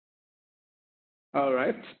All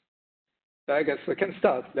right. So I guess we can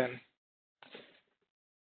start then.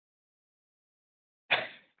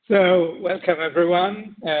 So welcome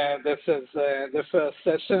everyone. This is the first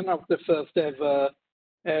session of the first ever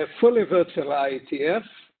fully virtual IETF.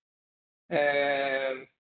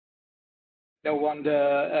 No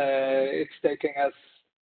wonder it's taking us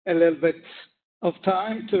a little bit of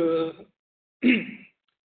time to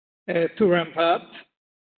ramp up.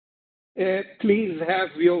 Please have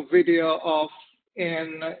your video off,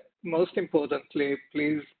 and most importantly,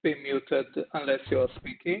 please be muted unless you're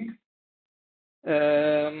speaking.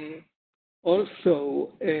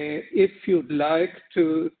 Also, if you'd like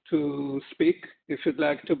to speak, if you'd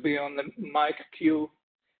like to be on the mic queue,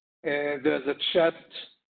 there's a chat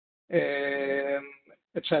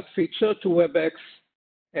feature to WebEx.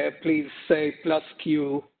 Please say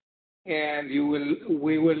 +Q, and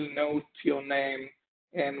we will note your name,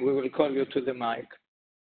 and we will call you to the mic.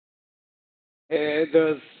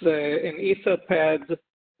 There's an Etherpad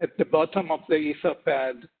at the bottom of the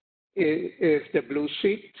Etherpad. Is the blue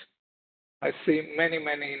sheet. I see many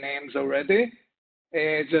names already.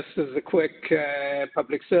 Just as a quick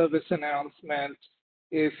public service announcement,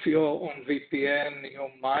 if you're on VPN, you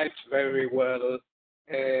might very well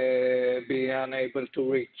be unable to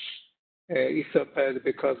reach Etherpad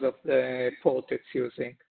because of the port it's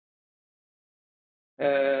using.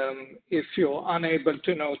 If you're unable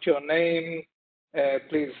to note your name,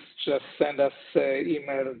 please just send us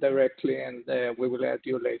email directly, and we will add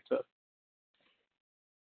you later.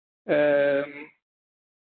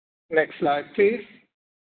 Next slide, please.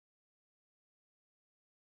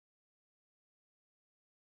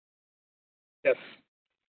 Yes.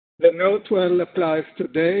 The note well applies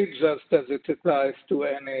today, just as it applies to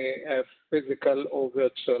any physical or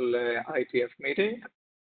virtual IETF meeting.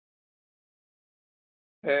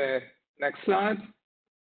 Next slide.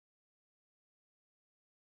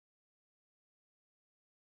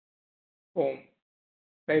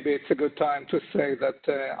 Maybe it's a good time to say that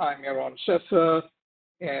I'm Yaron Sheffer,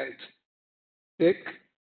 and Dick.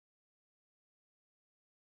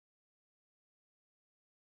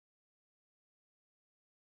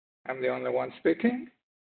 I'm the only one speaking.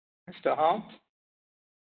 Mr. Hart.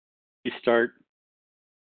 You start.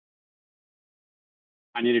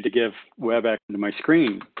 I needed to give WebEx to my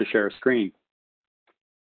screen to share a screen.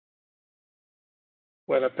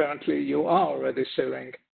 Well, apparently you are already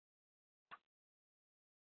sharing.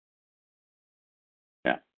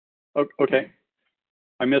 Yeah. Okay.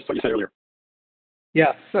 I missed what you said earlier.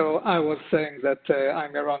 Yeah, so I was saying that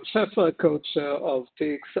I'm Yaron Sheffer, co-chair of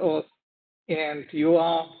TXAUTH, and you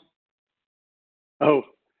are?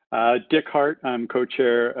 Dick Hart. I'm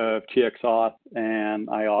co-chair of TXAUTH, and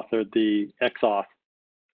I authored the XAUTH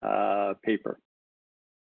paper.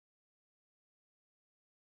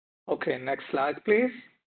 Okay, next slide, please.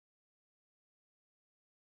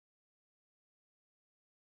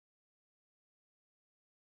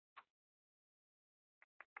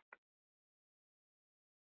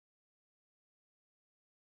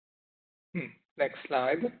 Next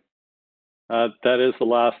slide. That is the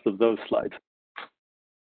last of those slides.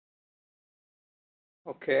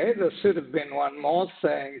 Okay, there should have been one more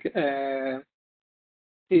saying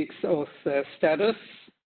TXAUTH status.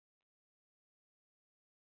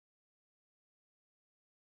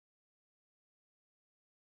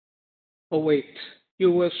 Oh, wait,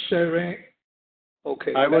 you were sharing?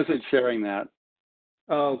 Okay. I wasn't sharing that.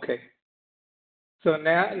 Oh, okay. So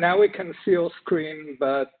now we can see your screen,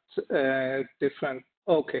 but different.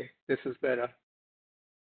 Okay, this is better.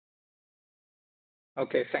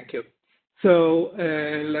 Okay, thank you. So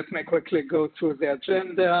let me quickly go through the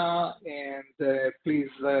agenda, and please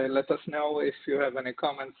let us know if you have any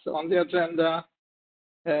comments on the agenda.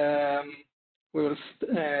 We will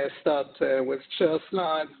start with chair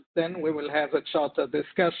slides, then we will have a charter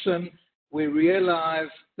discussion. We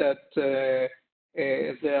realize that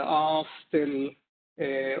there are still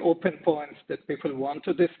open points that people want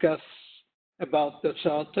to discuss about the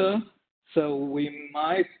charter. So we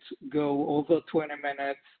might go over 20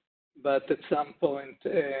 minutes, but at some point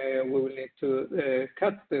we will need to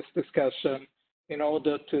cut this discussion in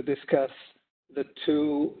order to discuss the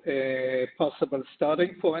two possible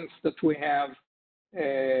starting points that we have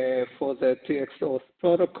for the TXAUTH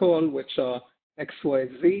protocol, which are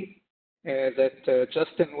XYZ that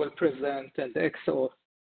Justin will present, and XAUTH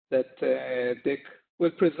that Dick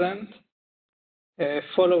will present.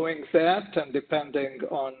 Following that, and depending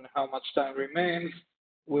on how much time remains,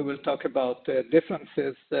 we will talk about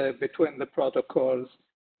differences between the protocols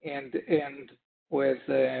and end with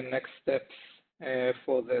next steps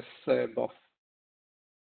for this BOF.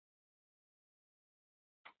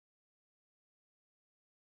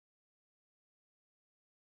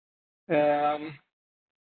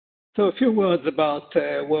 So a few words about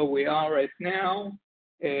where we are right now.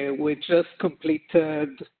 We just completed,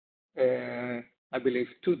 I believe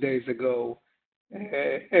 2 days ago,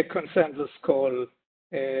 a consensus call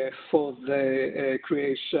for the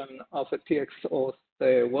creation of a TXAUTH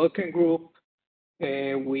working group.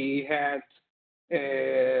 We had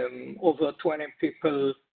over 20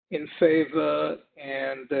 people in favor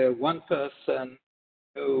and one person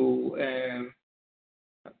who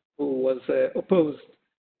was opposed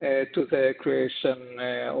to the creation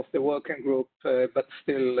of the working group, but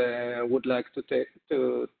still would like to take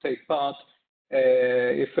part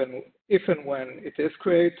if and when it is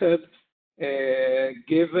created.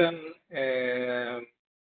 Given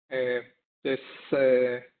this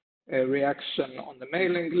reaction on the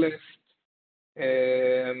mailing list,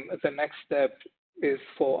 the next step is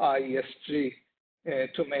for IESG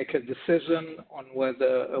to make a decision on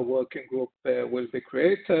whether a working group will be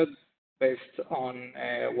created based on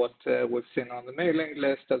what we've seen on the mailing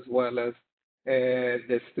list, as well as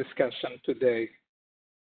this discussion today.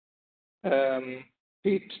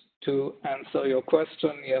 Pete, to answer your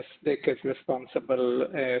question, yes, Dick is responsible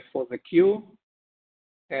for the queue.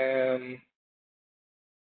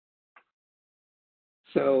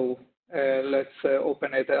 So let's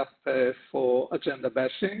open it up for agenda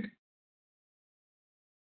bashing.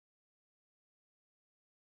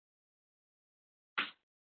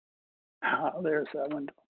 There's that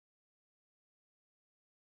window.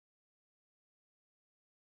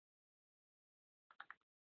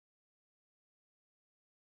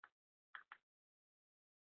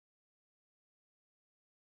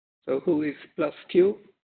 So who is plus Q?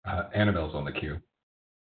 Annabelle's on the queue.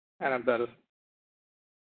 Annabelle.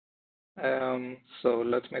 So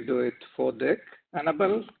let me do it for Dick.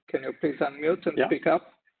 Annabelle, can you please unmute and speak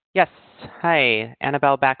up? Yes. Hi,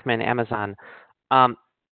 Annabelle Backman, Amazon.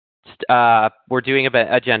 We're doing a bit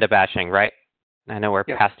agenda bashing, right? I know we're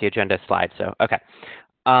past the agenda slide, so okay.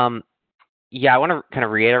 Yeah, I want to kind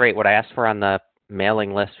of reiterate what I asked for on the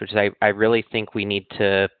mailing list, which is I really think we need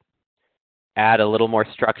to add a little more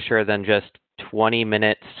structure than just 20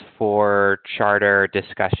 minutes for charter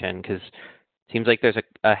discussion, because it seems like there's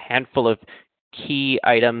a handful of key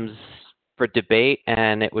items for debate,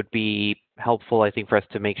 and it would be helpful, I think, for us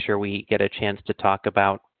to make sure we get a chance to talk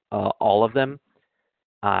about all of them.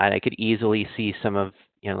 And I could easily see some of,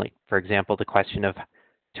 like, for example, the question of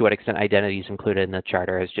to what extent identity is included in the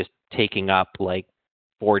charter is just taking up like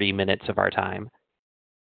 40 minutes of our time.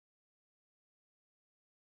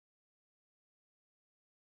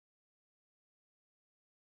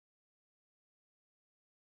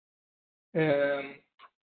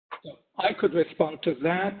 I could respond to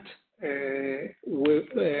that.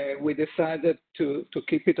 We decided to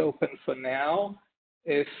keep it open for now.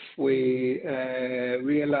 If we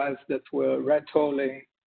realize that we're rat-holing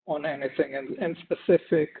on anything in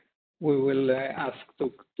specific, we will ask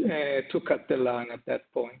to cut the line at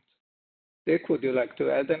that point. Dick, would you like to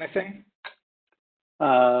add anything?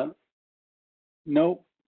 No.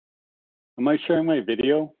 Am I sharing my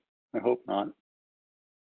video? I hope not.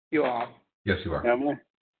 You are. Yes, you are. Am I?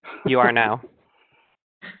 You are now.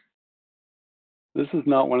 This is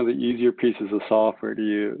not one of the easier pieces of software to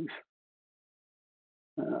use.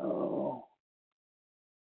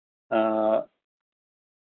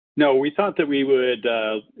 No, we thought that we would,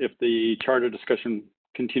 if the charter discussion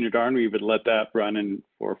continued on, we would let that run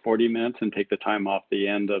for 40 minutes and take the time off the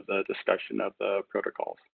end of the discussion of the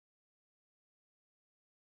protocols.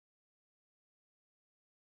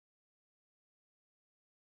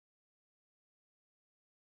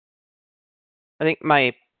 I think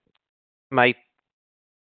my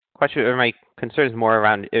question or my concern is more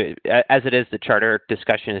around, as it is, the charter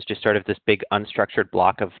discussion is just sort of this big unstructured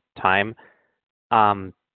block of time.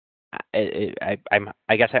 I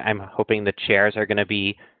guess I'm hoping the chairs are going to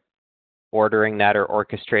be ordering that or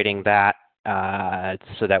orchestrating that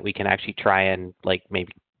so that we can actually try and like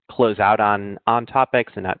maybe close out on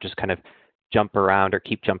topics and not just kind of jump around or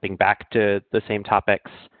keep jumping back to the same topics.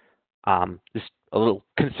 Just a little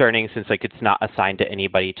concerning since like it's not assigned to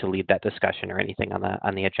anybody to lead that discussion or anything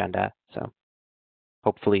on the agenda. So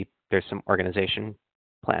hopefully there's some organization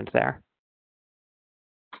planned there.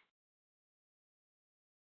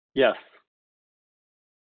 Yes.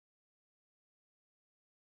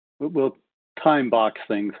 We'll time box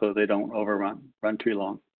things so they don't run too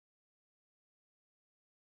long.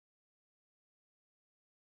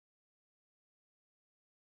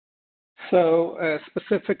 So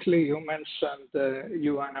specifically, you mentioned,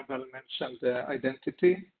 you, Annabelle, mentioned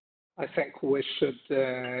identity. I think we should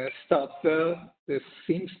start there. This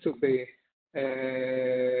seems to be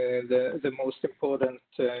the most important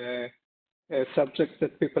subjects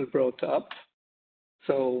that people brought up.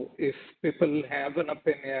 So if people have an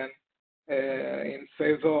opinion in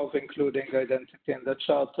favor of including identity in the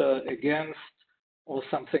charter, against, or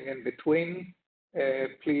something in between,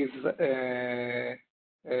 please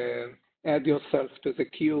add yourself to the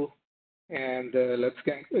queue, and let's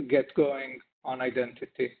get going on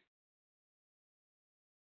identity.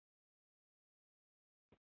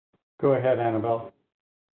 Go ahead, Annabelle.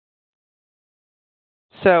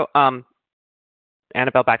 So,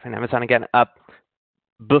 Annabelle back from Amazon again.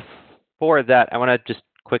 Before that, I want to just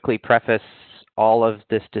quickly preface all of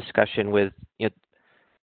this discussion with,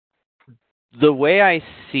 the way I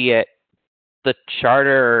see it, the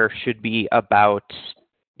charter should be about,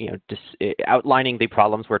 outlining the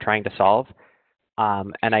problems we're trying to solve.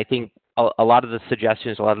 And I think a lot of the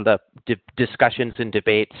suggestions, a lot of the discussions and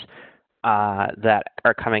debates that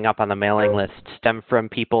are coming up on the mailing list stem from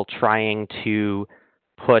people trying to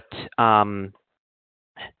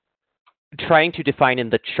define in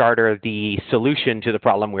the charter the solution to the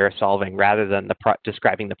problem we're solving rather than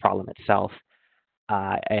describing the problem itself.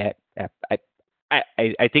 I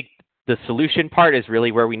think the solution part is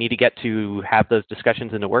really where we need to get to have those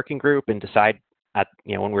discussions in the working group and decide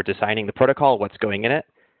when we're designing the protocol what's going in it.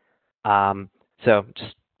 So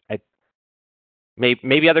just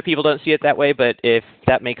maybe other people don't see it that way, but if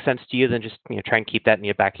that makes sense to you, then just try and keep that in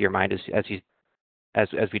the back of your mind as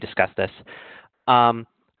we discuss this. On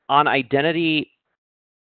identity,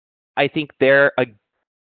 I think there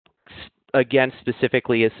again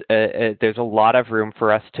specifically is there's a lot of room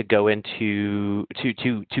for us to go into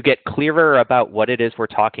to get clearer about what it is we're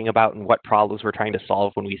talking about and what problems we're trying to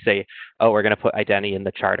solve when we say, oh, we're going to put identity in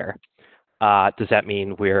the charter. Does that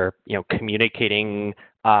mean we're communicating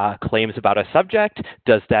claims about a subject?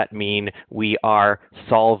 Does that mean we are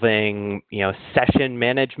solving session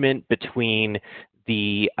management between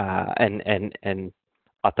the an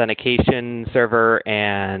authentication server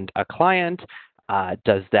and a client?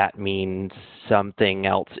 Does that mean something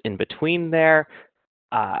else in between there?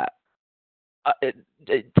 I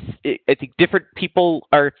think different people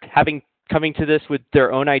are coming to this with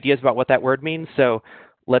their own ideas about what that word means. So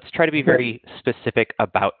let's try to be very specific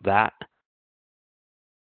about that.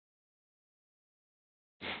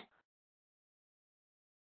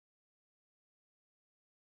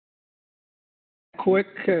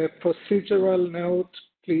 Quick procedural note,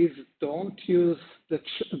 please don't use the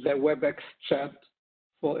WebEx chat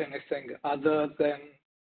for anything other than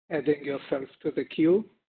adding yourself to the queue.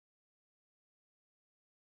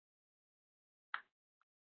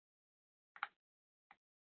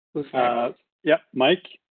 Who's next? Yeah, Mike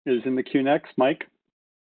is in the queue next. Mike?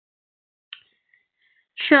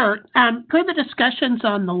 Sure. Per the discussions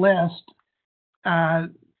on the list,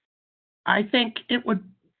 I think it would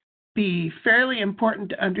be fairly important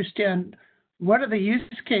to understand what are the use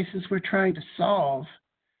cases we're trying to solve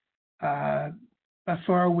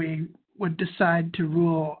before we would decide to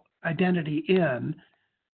rule identity in.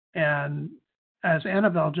 And as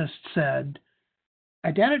Annabelle just said,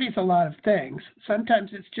 identity is a lot of things.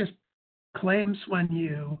 Sometimes it's just claims when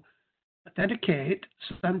you authenticate.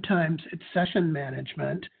 Sometimes it's session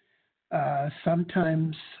management.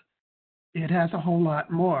 Sometimes it has a whole lot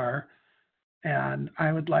more. And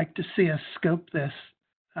I would like to see us scope this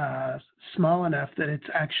small enough that it's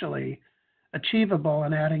actually achievable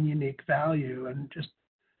and adding unique value, and just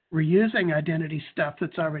reusing identity stuff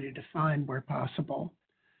that's already defined where possible.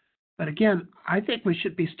 But again, I think we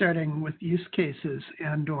should be starting with use cases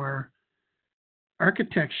and or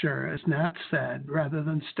architecture, as Nat said, rather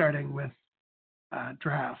than starting with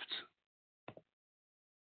drafts.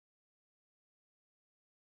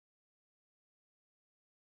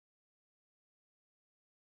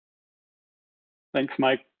 Thanks,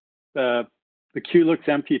 Mike. The queue looks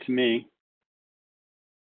empty to me.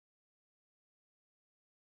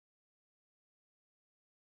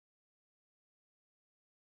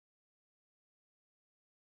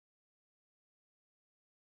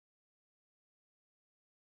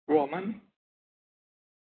 Roman?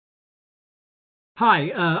 Hi,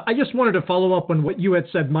 I just wanted to follow up on what you had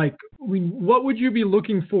said, Mike. What would you be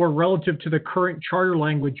looking for relative to the current charter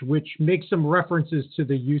language, which makes some references to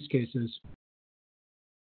the use cases?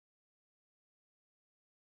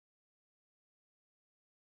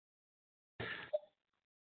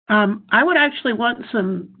 I would actually want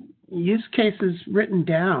some use cases written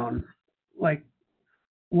down, like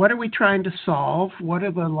what are we trying to solve? What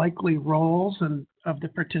are the likely roles of the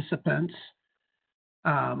participants?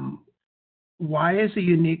 Why is a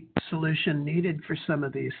unique solution needed for some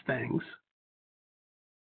of these things?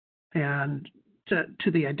 And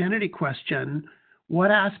to the identity question, what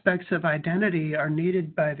aspects of identity are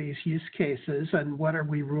needed by these use cases and what are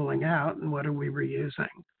we ruling out and what are we reusing.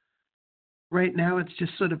 Right now, it's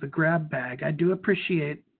just sort of a grab bag. I do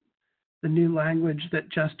appreciate the new language that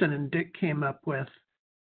Justin and Dick came up with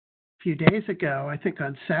a few days ago. I think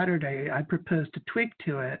on Saturday, I proposed a tweak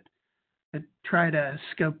to it to try to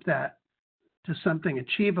scope that to something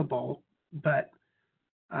achievable, but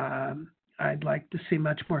I'd like to see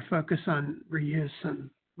much more focus on reuse and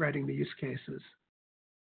writing the use cases.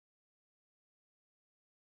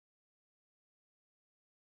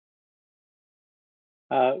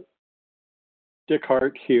 Dick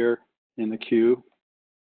Hart here in the queue.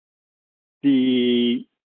 The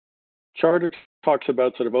charter talks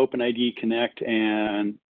about sort of OpenID Connect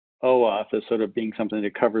and OAuth as sort of being something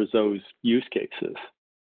that covers those use cases.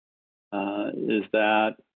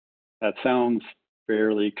 That sounds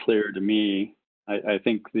fairly clear to me. I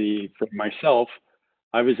think for myself,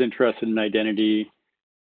 I was interested in identity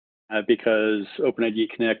because OpenID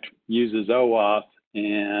Connect uses OAuth,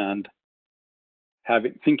 and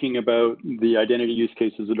thinking about the identity use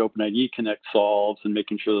cases that OpenID Connect solves and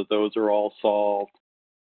making sure that those are all solved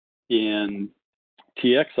in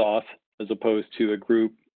TXAUTH as opposed to a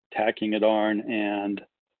group tacking it on and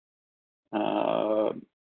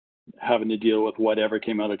having to deal with whatever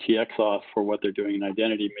came out of TXAuth for what they're doing in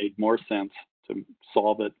identity made more sense to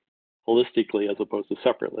solve it holistically as opposed to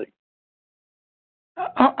separately.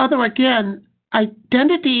 Although again,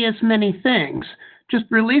 identity is many things. Just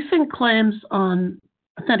releasing claims on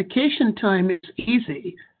authentication time is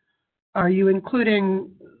easy. Are you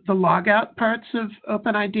including the logout parts of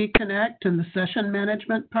OpenID Connect and the session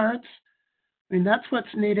management parts? I mean, that's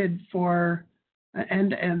what's needed for an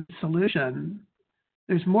end-to-end solution.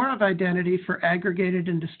 There's more of identity for aggregated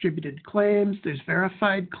and distributed claims. There's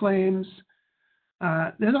verified claims.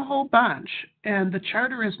 There's a whole bunch. And the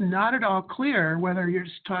charter is not at all clear whether you're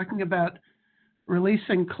just talking about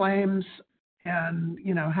releasing claims and,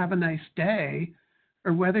 you know, have a nice day,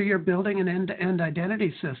 or whether you're building an end-to-end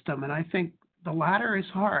identity system. And I think the latter is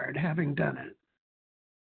hard, having done it.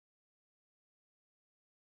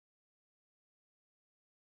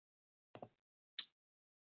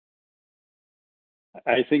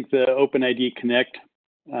 I think the OpenID Connect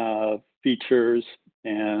features,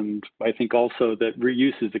 and I think also that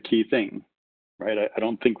reuse is a key thing, right? I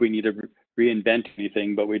don't think we need to reinvent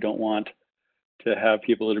anything, but we don't want to have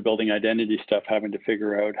people that are building identity stuff having to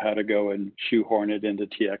figure out how to go and shoehorn it into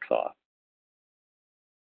TXAuth.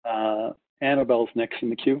 Annabelle's next in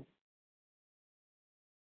the queue.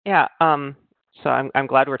 Yeah, so I'm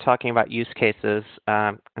glad we're talking about use cases.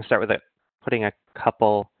 I'll start with putting a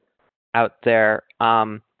couple out there.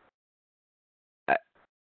 I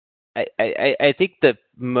think the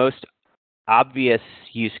most obvious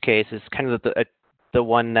use case is kind of the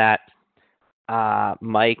one that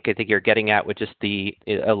Mike, I think you're getting at with just a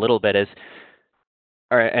little bit is,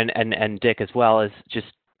 and Dick as well, is just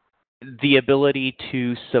the ability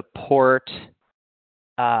to support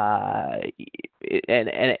a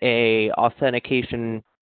authentication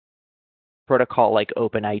protocol like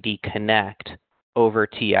OpenID Connect over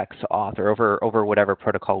TXAuth or over whatever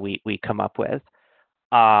protocol we come up with.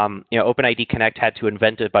 OpenID Connect had to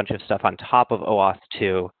invent a bunch of stuff on top of OAuth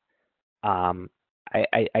 2.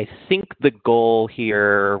 I think the goal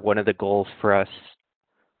here, one of the goals for us,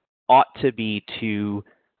 ought to be to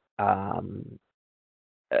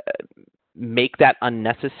make that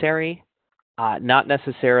unnecessary. Not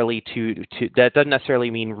necessarily that doesn't necessarily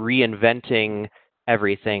mean reinventing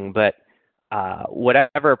everything, but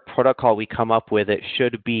whatever protocol we come up with, it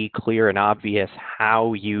should be clear and obvious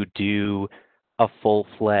how you do a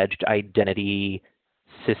full-fledged identity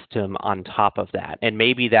system on top of that. And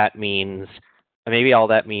maybe all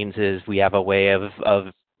that means is we have a way of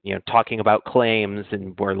talking about claims,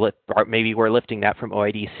 and maybe we're lifting that from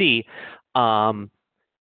OIDC.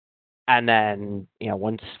 And then,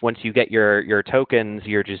 once you get your tokens,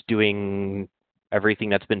 you're just doing everything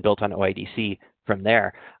that's been built on OIDC from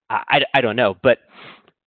there. I don't know, but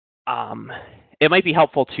it might be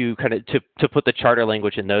helpful to kind of to put the charter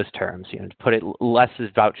language in those terms. To put it less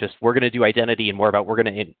about just we're going to do identity and more about we're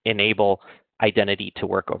going to enable identity to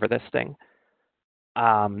work over this thing.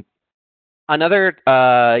 Another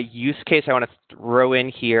use case I want to throw in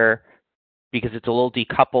here, because it's a little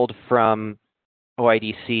decoupled from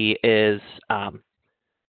OIDC, is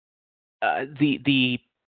the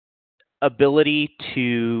ability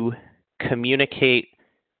to communicate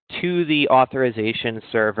to the authorization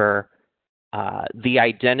server the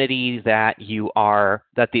identity that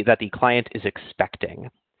the client is expecting.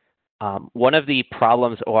 One of the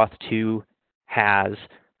problems OAuth 2 has,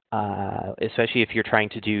 especially if you're trying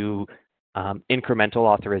to do incremental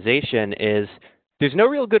authorization is there's no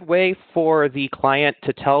real good way for the client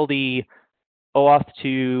to tell the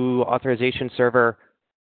OAuth2 authorization server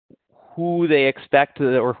who they expect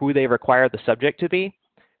or who they require the subject to be.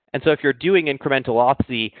 And so if you're doing incremental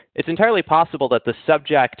auth, it's entirely possible that the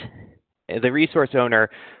subject, the resource owner,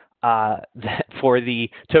 for the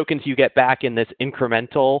tokens you get back in this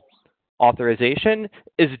incremental authorization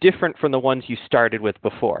is different from the ones you started with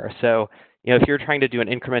before. So, if you're trying to do an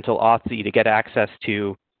incremental auth to get access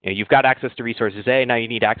to, you've got access to resources A, now you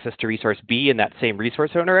need access to resource B in that same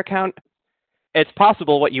resource owner account. It's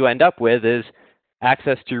possible what you end up with is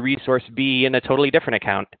access to resource B in a totally different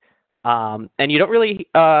account. And you don't really,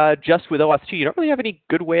 just with OAuth2, you don't really have any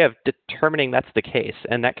good way of determining that's the case.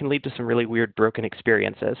 And that can lead to some really weird broken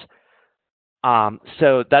experiences.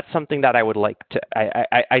 So that's something that I would like to,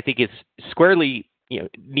 I think is squarely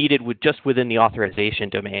needed within the authorization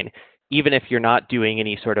domain, even if you're not doing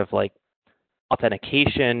any sort of like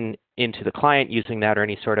authentication into the client using that or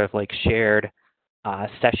any sort of like shared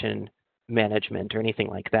session management or anything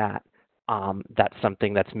like that. That's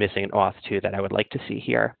something that's missing in OAuth2 that I would like to see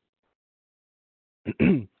here.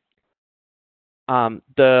 The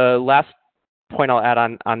last point I'll add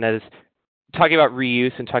on that is talking about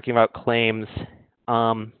reuse and talking about claims.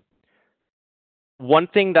 One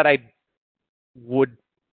thing that I would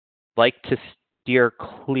like to steer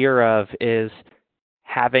clear of is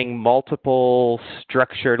having multiple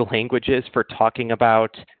structured languages for talking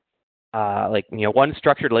about, one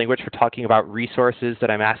structured language for talking about resources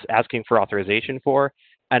that I'm asking for authorization for,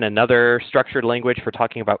 and another structured language for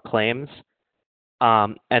talking about claims.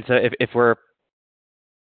 And so if we're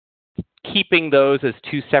keeping those as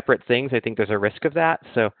two separate things, I think there's a risk of that.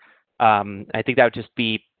 So I think that would just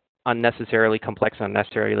be unnecessarily complex,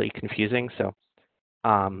 unnecessarily confusing. So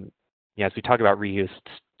as we talk about reuse,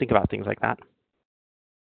 think about things like that.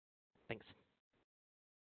 Thanks.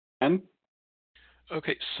 And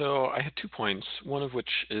Okay, so I had 2 points, one of which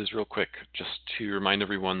is real quick, just to remind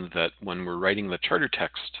everyone that when we're writing the charter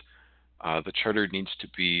text, the charter needs to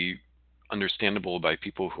be understandable by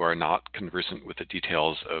people who are not conversant with the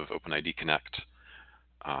details of OpenID Connect.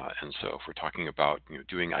 And so if we're talking about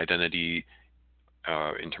doing identity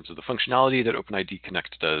in terms of the functionality that OpenID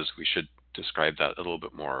Connect does, we should describe that a little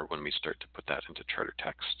bit more when we start to put that into charter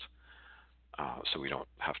text. So we don't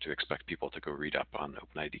have to expect people to go read up on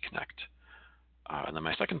OpenID Connect. And then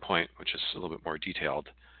my second point, which is a little bit more detailed,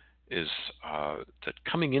 is that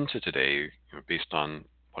coming into today, based on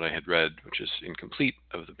what I had read, which is incomplete,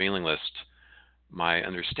 of the mailing list, my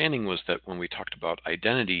understanding was that when we talked about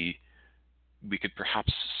identity, we could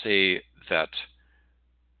perhaps say that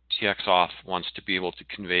TXAuth wants to be able to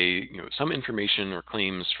convey some information or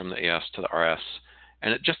claims from the AS to the RS,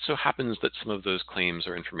 and it just so happens that some of those claims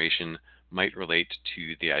or information might relate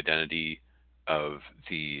to the identity of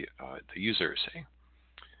the user, say.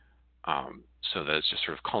 So that it's just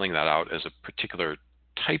sort of calling that out as a particular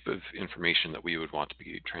type of information that we would want to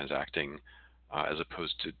be transacting, as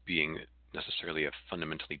opposed to being necessarily a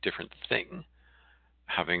fundamentally different thing.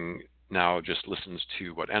 Having now just listened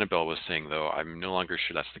to what Annabelle was saying, though, I'm no longer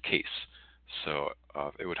sure that's the case. So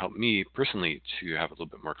it would help me personally to have a little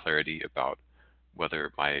bit more clarity about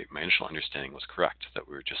whether my initial understanding was correct, that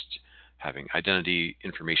we were just having identity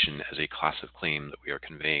information as a class of claim that we are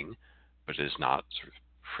conveying, but it is not sort of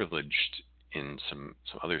privileged in some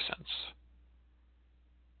other sense.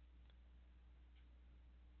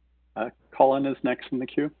 Colin is next in the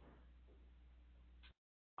queue.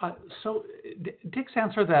 So Dick's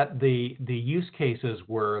answer that the use cases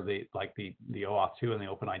were the OAuth2 and the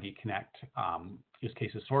OpenID Connect use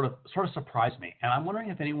cases sort of surprised me, and I'm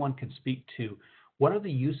wondering if anyone can speak to what are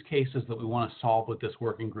the use cases that we want to solve with this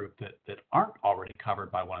working group that aren't already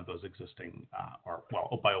covered by one of those existing,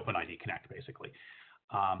 by OpenID Connect, basically.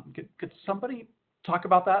 Could somebody talk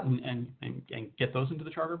about that and get those into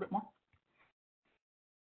the charter a bit more?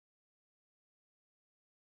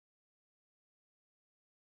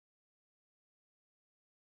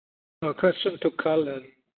 A question to Colin.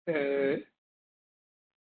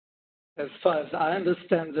 As far as I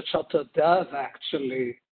understand, the charter does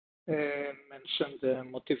actually mention the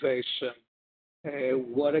motivation.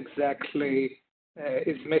 What exactly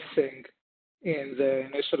is missing in the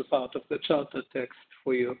initial part of the charter text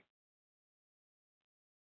for you?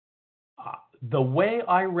 The way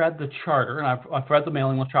I read the charter, and I've read the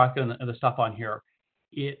mailing list track and the stuff on here,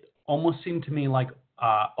 it almost seemed to me like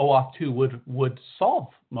OAuth2 would solve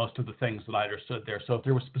most of the things that I understood there. So if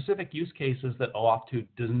there were specific use cases that OAuth2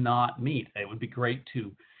 does not meet, it would be great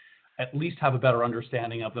to at least have a better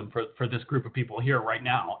understanding of them for this group of people here right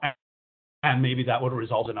now. And maybe that would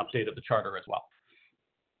result in an update of the charter as well.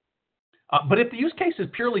 But if the use case is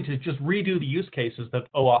purely to just redo the use cases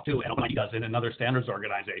that OAuth2 and OpenID does in another standards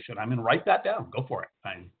organization, I mean, write that down. Go for it.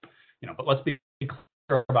 But let's be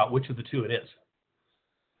clear about which of the two it is.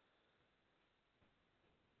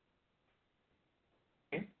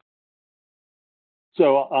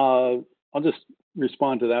 So I'll just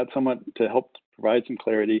respond to that somewhat to help provide some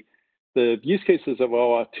clarity. The use cases of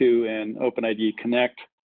OAuth2 and OpenID Connect,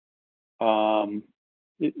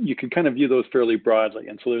 you can kind of view those fairly broadly.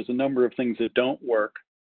 And so there's a number of things that don't work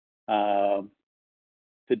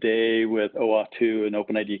today with OAuth2 and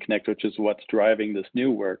OpenID Connect, which is what's driving this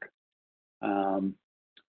new work.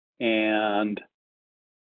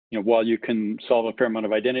 While you can solve a fair amount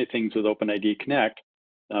of identity things with OpenID Connect,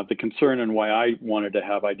 the concern and why I wanted to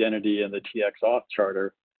have identity in the TXAuth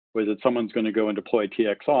charter was that someone's going to go and deploy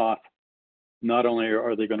TXAuth. Not only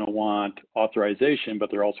are they going to want authorization, but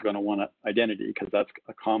they're also going to want identity because that's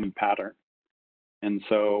a common pattern. And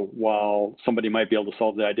so while somebody might be able to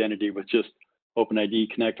solve the identity with just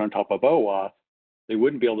OpenID Connect on top of OAuth, they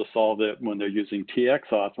wouldn't be able to solve it when they're using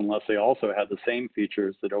TXAuth unless they also had the same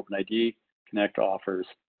features that OpenID Connect offers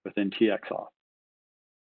within TXAuth.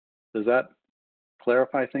 Does that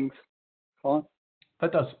clarify things, Colin?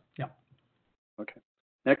 That does, yeah. Okay.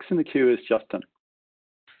 Next in the queue is Justin.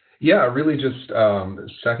 Yeah, really just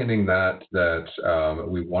seconding that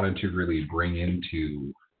we wanted to really bring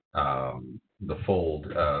into the fold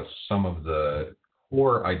some of the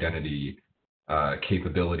core identity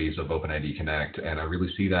capabilities of OpenID Connect, and I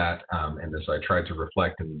really see that, and as I tried to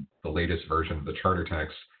reflect in the latest version of the charter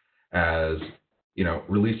text, as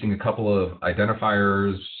releasing a couple of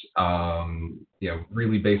identifiers,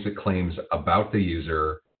 really basic claims about the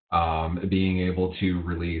user, being able to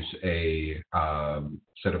release a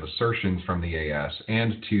set of assertions from the AS,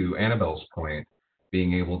 and to Annabelle's point,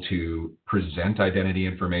 being able to present identity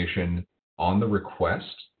information on the request,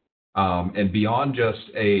 and beyond just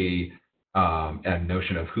a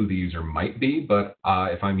notion of who the user might be, but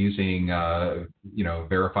if I'm using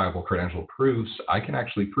verifiable credential proofs, I can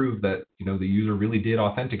actually prove that the user really did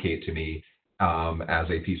authenticate to me as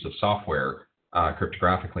a piece of software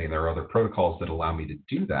cryptographically, and there are other protocols that allow me to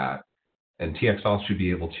do that, and TXAuth should be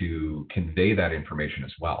able to convey that information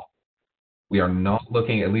as well. We are not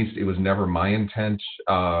looking, at least it was never my intent,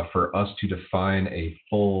 for us to define a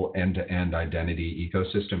full end-to-end identity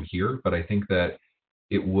ecosystem here, but I think that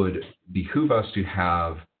it would behoove us to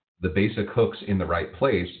have the basic hooks in the right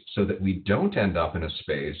place so that we don't end up in a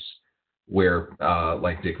space where,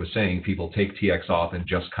 like Dick was saying, people take TXAuth and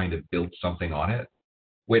just kind of build something on it,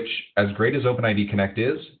 which, as great as OpenID Connect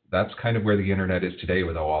is, that's kind of where the internet is today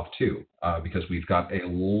with OAuth2, because we've got a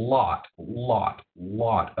lot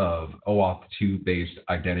of OAuth2 based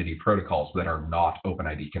identity protocols that are not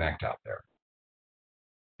OpenID Connect out there.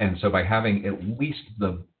 And so by having at least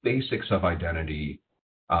the basics of identity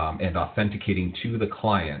and authenticating to the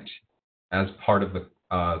client as part of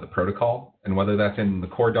the protocol, and whether that's in the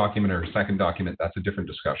core document or a second document, that's a different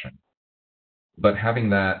discussion. But having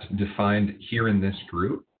that defined here in this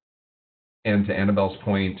group, and to Annabelle's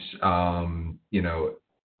point,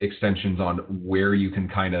 extensions on where you can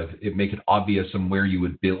kind of make it obvious and where you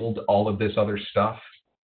would build all of this other stuff,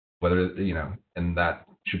 whether, and that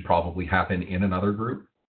should probably happen in another group,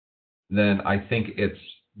 then I think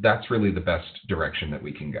that's really the best direction that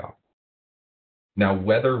we can go. Now,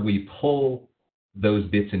 whether we pull those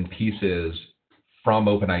bits and pieces from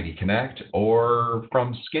OpenID Connect or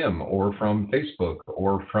from Skim or from Facebook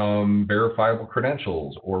or from verifiable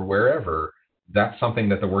credentials or wherever, that's something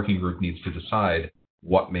that the working group needs to decide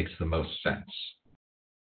what makes the most sense,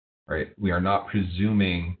 right? We are not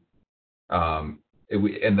presuming, and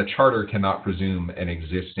the charter cannot presume an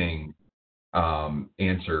existing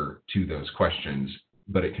answer to those questions,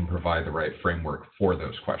 but it can provide the right framework for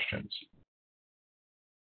those questions.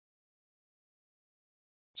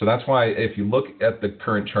 So that's why if you look at the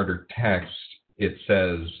current charter text, it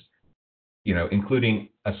says, including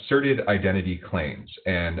asserted identity claims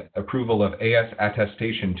and approval of AS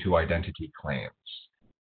attestation to identity claims.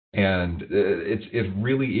 And it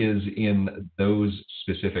really is in those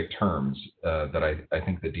specific terms that I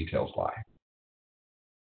think the details lie.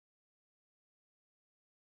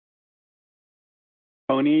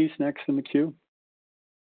 Tony's next in the queue.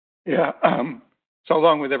 Yeah, so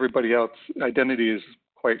along with everybody else, identity is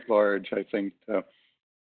quite large, I think,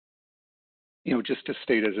 just to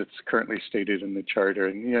state as it's currently stated in the charter,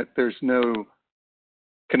 and yet there's no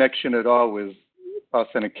connection at all with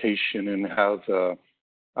authentication and how the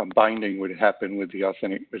binding would happen with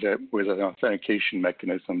with an authentication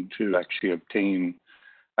mechanism to actually obtain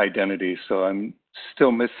identity. So I'm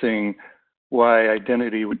still missing why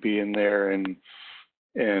identity would be in there, and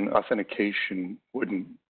and authentication wouldn't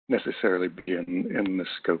necessarily be in the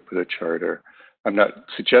scope of the charter. I'm not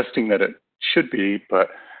suggesting that it should be, but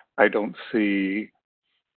I don't see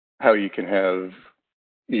how you can have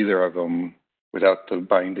either of them without the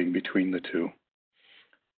binding between the two.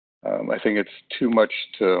 I think it's too much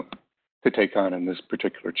to take on in this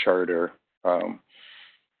particular charter. The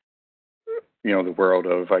world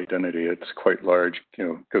of identity, it's quite large,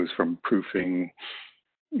 goes from proofing,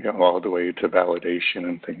 all the way to validation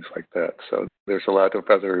and things like that. So there's a lot of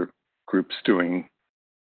other groups doing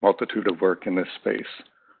multitude of work in this space.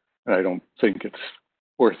 And I don't think it's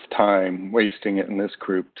worth time wasting it in this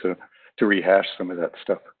group to rehash some of that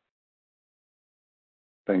stuff.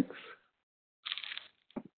 Thanks.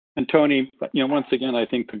 And Tony, once again, I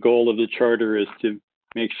think the goal of the charter is to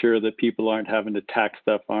make sure that people aren't having to tack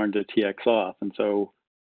stuff onto TXAuth. And so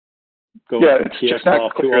go to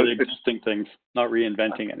TXAuth to all the existing things, not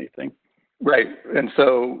reinventing anything. Right. And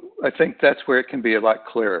so I think that's where it can be a lot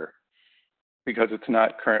clearer, because it's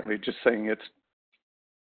not currently just saying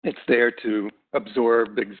it's there to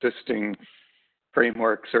absorb existing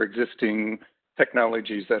frameworks or existing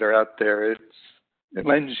technologies that are out there. It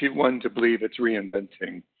lends you one to believe it's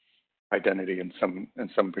reinventing identity in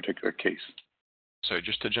some particular case. So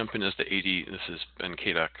just to jump in as the AD, this is Ben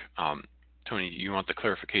Kaduk. Tony, you want the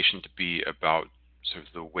clarification to be about sort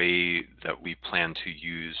of the way that we plan to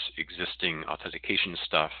use existing authentication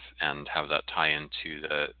stuff and have that tie into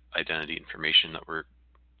the identity information that we're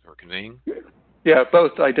conveying? Yeah,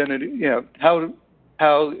 both identity,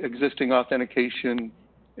 how existing authentication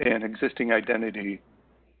and existing identity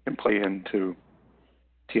can play into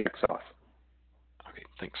TXAuth. Okay,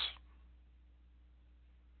 thanks.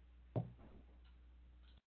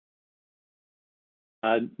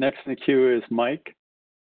 Next in the queue is Mike.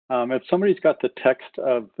 If somebody's got the text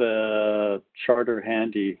of the charter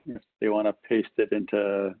handy, if they want to paste it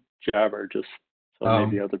into Jabber, just so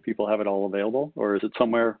maybe other people have it all available, or is it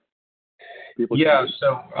somewhere people can use?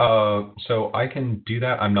 So I can do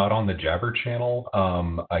that. I'm not on the Jabber channel.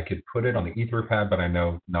 I could put it on the Etherpad, but I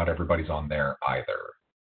know not everybody's on there either.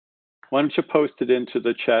 Why don't you post it into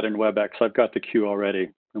the chat in WebEx? I've got the queue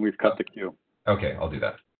already, and we've cut the queue. Okay, I'll do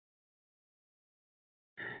that.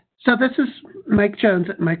 So this is Mike Jones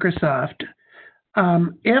at Microsoft.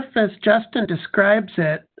 If, as Justin describes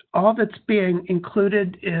it, all that's being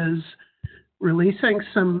included is releasing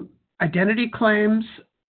some identity claims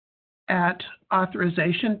at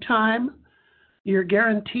authorization time, you're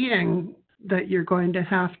guaranteeing that you're going to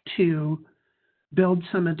have to build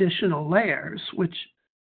some additional layers, which,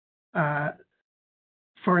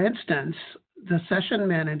 for instance, the session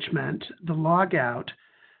management, the logout,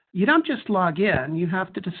 you don't just log in, you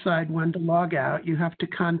have to decide when to log out. You have to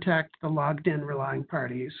contact the logged in relying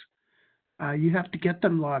parties. You have to get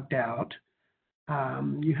them logged out.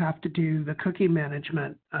 You have to do the cookie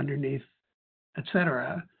management underneath,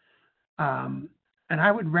 etc. And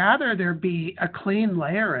I would rather there be a clean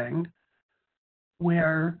layering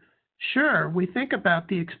where, sure, we think about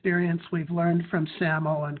the experience we've learned from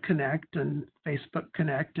SAML and Connect and Facebook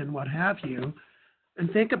Connect and what have you, and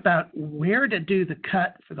think about where to do the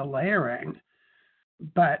cut for the layering.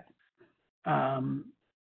 But,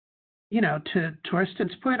 to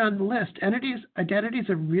Torsten's point on the list, identity is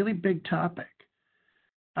a really big topic.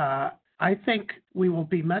 I think we will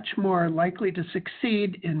be much more likely to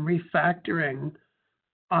succeed in refactoring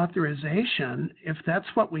authorization if that's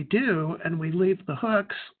what we do and we leave the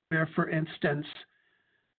hooks where, for instance,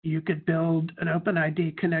 you could build an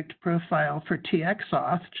OpenID Connect profile for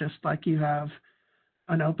TXAuth, just like you have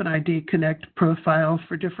an OpenID Connect profile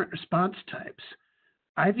for different response types.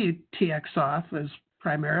 I view TXAuth as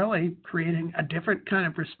primarily creating a different kind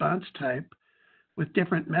of response type with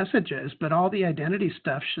different messages, but all the identity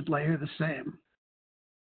stuff should layer the same.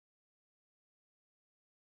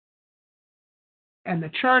 And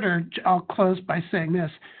the charter, I'll close by saying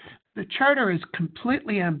this, the charter is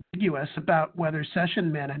completely ambiguous about whether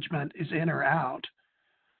session management is in or out.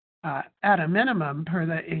 At a minimum, per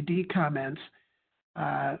the AD comments,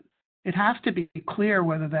 it has to be clear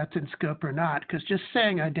whether that's in scope or not, because just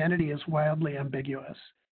saying identity is wildly ambiguous.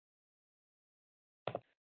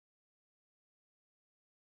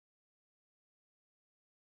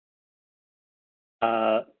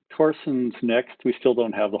 Torsten's next. We still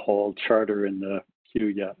don't have the whole charter in the queue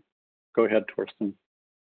yet. Go ahead, Torsten.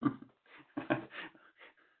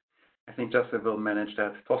 I think Justin will manage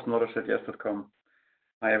that. Torsten@yes.com.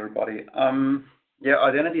 Hi, everybody.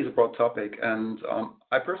 Identity is a broad topic, and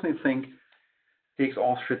I personally think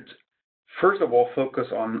TXAuth should, first of all,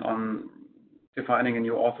 focus on defining a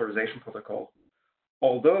new authorization protocol.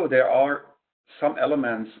 Although there are some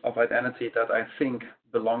elements of identity that I think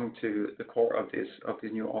belong to the core of this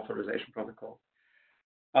new authorization protocol.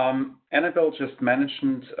 Annabelle just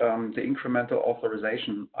mentioned the incremental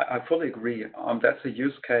authorization. I fully agree. That's a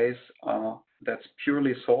use case that's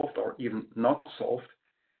purely solved or even not solved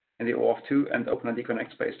in the OAuth2 and OpenID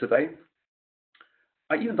Connect space today.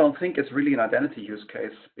 I even don't think it's really an identity use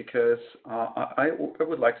case, because I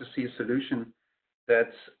would like to see a solution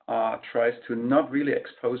that tries to not really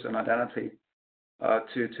expose an identity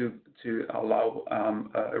to allow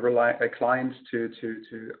a client to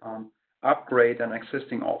upgrade an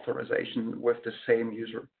existing authorization with the same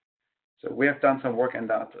user. So we have done some work in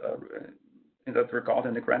that regard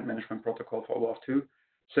in the grant management protocol for OAuth2.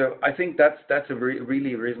 So I think that's a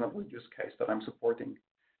really reasonable use case that I'm supporting.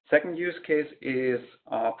 Second use case is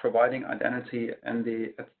providing identity at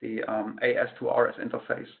the AS to RS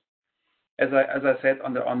interface. As I said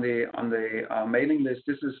on the mailing list,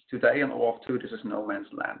 this is today on OAuth2. This is no man's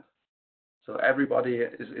land. So everybody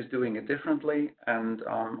is doing it differently, and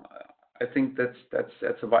I think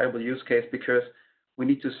that's a viable use case, because we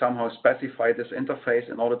need to somehow specify this interface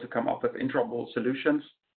in order to come up with interoperable solutions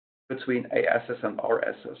between ASs and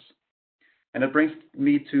RSs. And it brings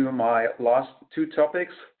me to my last two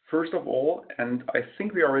topics. First of all, and I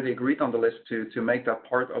think we already agreed on the list to make that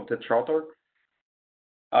part of the charter,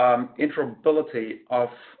 interoperability of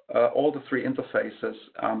all the three interfaces,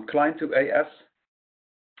 client to AS,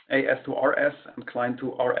 AS to RS, and client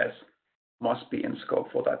to RS must be in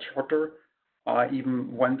scope for that charter. I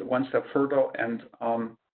even went one step further and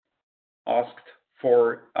asked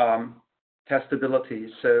for testability.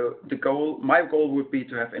 So my goal would be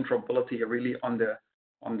to have interoperability really on the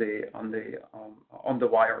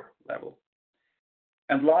wire level.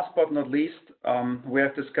 And last but not least, we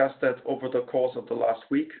have discussed that over the course of the last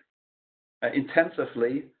week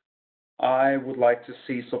intensively. I would like to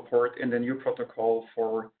see support in the new protocol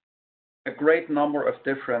for a great number of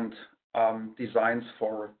different designs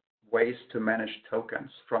for ways to manage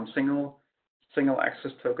tokens, from single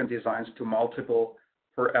access token designs to multiple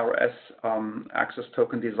per RS access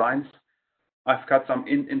token designs. I've got some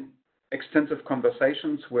extensive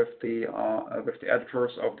conversations with the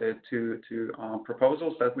editors of the two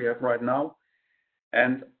proposals that we have right now,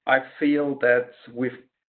 and I feel that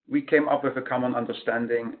we came up with a common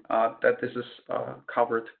understanding that this is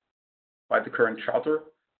covered by the current charter.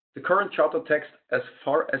 The current charter text, as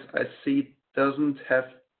far as I see, doesn't have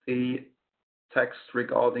the text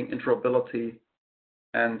regarding interoperability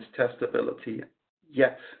and testability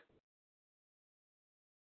yet.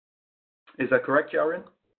 Is that correct, Yarin?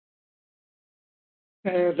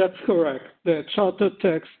 That's correct. The charter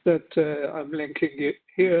text that I'm linking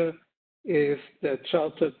here is the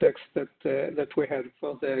charter text that we had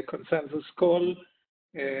for the consensus call.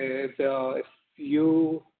 There are a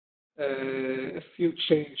few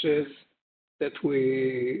changes that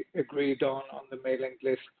we agreed on the mailing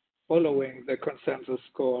list following the consensus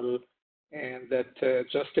call, and that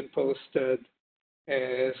Justin posted.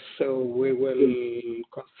 So we will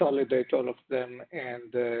consolidate all of them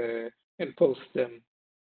and post them,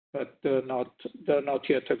 but they're not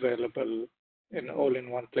yet available all in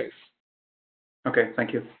one place. Okay,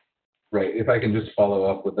 thank you. Right. If I can just follow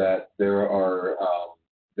up with that,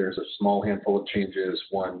 there's a small handful of changes.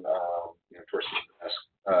 One, towards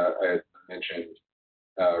the I had mentioned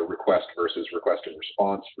request versus request and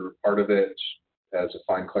response for part of it. As a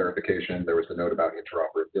fine clarification, there was the note about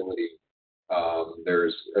interoperability.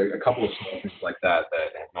 There's a couple of small things like that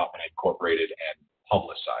have not been incorporated and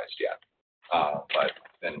publicized yet. But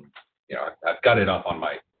then, I've got it up on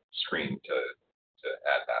my screen to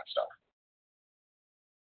add that stuff.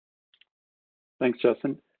 Thanks,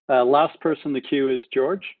 Justin. Last person in the queue is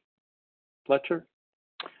George Fletcher.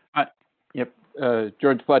 Yep,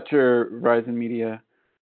 George Fletcher, Verizon Media.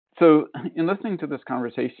 So in listening to this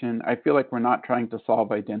conversation, I feel like we're not trying to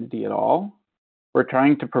solve identity at all. We're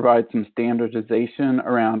trying to provide some standardization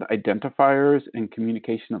around identifiers and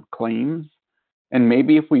communication of claims. And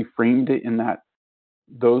maybe if we framed it in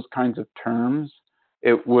those kinds of terms,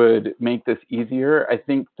 it would make this easier. I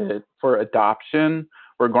think that for adoption,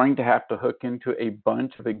 we're going to have to hook into a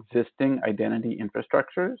bunch of existing identity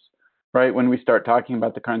infrastructures, right? When we start talking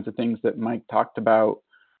about the kinds of things that Mike talked about,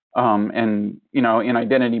 and in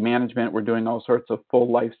identity management, we're doing all sorts of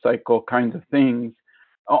full life cycle kinds of things.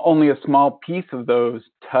 Only a small piece of those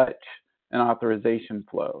touch an authorization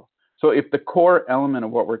flow. So if the core element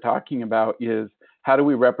of what we're talking about is how do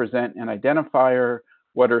we represent an identifier,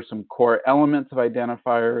 what are some core elements of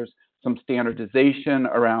identifiers, some standardization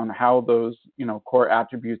around how those core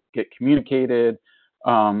attributes get communicated,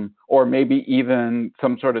 or maybe even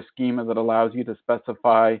some sort of schema that allows you to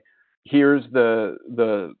specify here's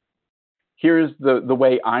the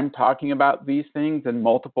way I'm talking about these things, and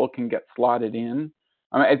multiple can get slotted in.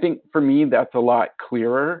 I mean, I think for me that's a lot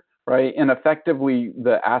clearer, right? And effectively,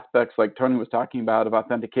 the aspects like Tony was talking about of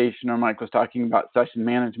authentication, or Mike was talking about session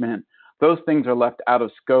management, those things are left out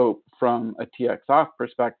of scope from a TXAuth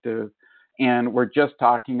perspective, and we're just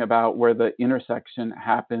talking about where the intersection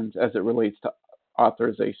happens as it relates to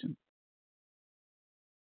authorization.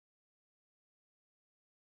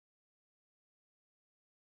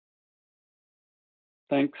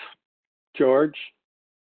 Thanks, George.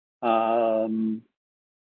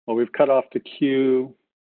 Well, we've cut off the queue.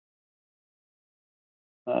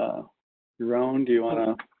 Yaron, do you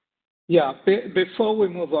want to? Yeah, before we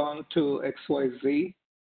move on to XYZ,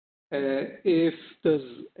 if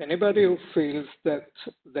there's anybody who feels that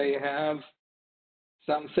they have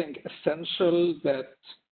something essential that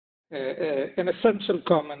an essential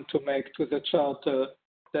comment to make to the charter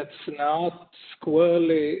that's not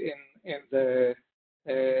squarely in the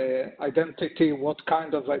identity, what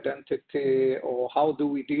kind of identity, or how do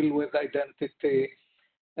we deal with identity?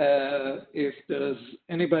 If there's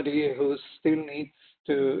anybody who still needs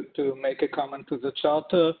to make a comment to the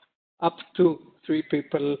charter, up to 3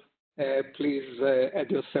 people, please add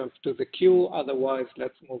yourself to the queue. Otherwise,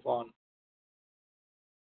 let's move on.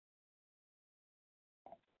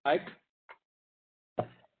 Mike?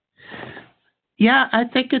 Yeah, I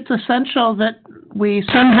think it's essential that we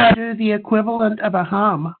somehow do the equivalent of a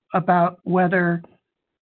hum about whether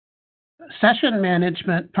session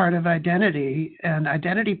management part of identity and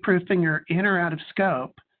identity proofing are in or out of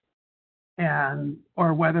scope, and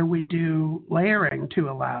or whether we do layering to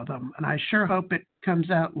allow them. And I sure hope it comes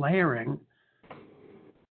out layering.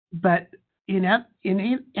 But in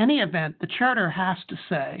any event, the charter has to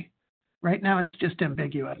say, right now it's just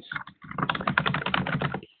ambiguous.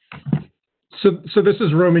 So this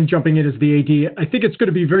is Roman jumping in as the AD. I think it's going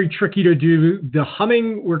to be very tricky to do the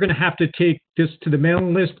humming. We're going to have to take this to the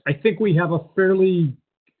mailing list. I think we have a fairly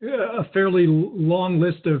long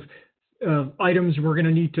list of items we're going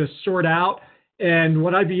to need to sort out. And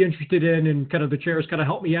what I'd be interested in, and kind of the chairs kind of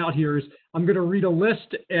help me out here, is I'm going to read a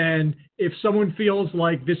list, and if someone feels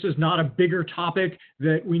like this is not a bigger topic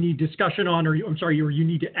that we need discussion on, or you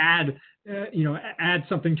need to add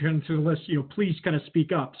something to the list, please kind of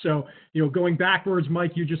speak up. So, going backwards,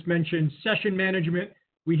 Mike, you just mentioned session management.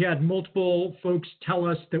 We had multiple folks tell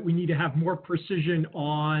us that we need to have more precision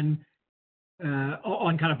on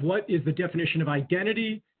kind of what is the definition of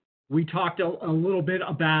identity. We talked a little bit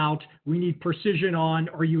about we need precision on,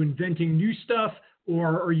 are you inventing new stuff,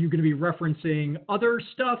 or are you going to be referencing other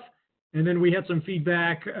stuff? And then we had some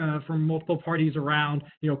feedback from multiple parties around,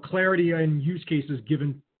 clarity and use cases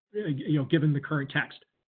given the current text.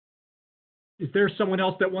 Is there someone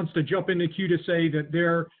else that wants to jump in the queue to say that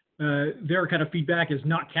their kind of feedback is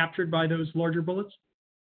not captured by those larger bullets?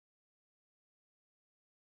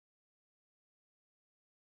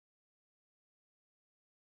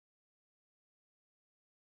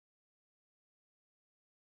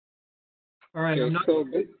 All right, I'm not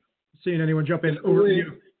seeing anyone jump in. Over to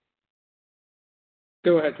you.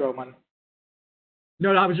 Go ahead, Roman.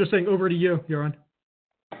 No, I was just saying over to you, Yaron.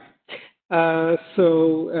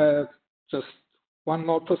 Just one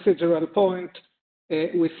more procedural point.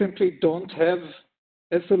 We simply don't have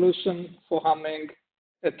a solution for humming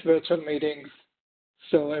at virtual meetings,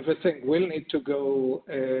 so everything will need to go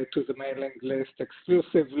to the mailing list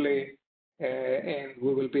exclusively, and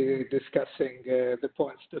we will be discussing the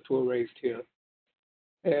points that were raised here.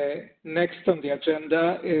 Next on the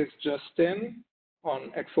agenda is Justin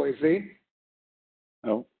on XYZ.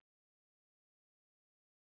 Oh.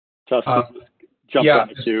 Justin, jump on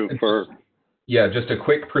the queue for... Yeah, just a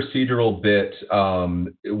quick procedural bit.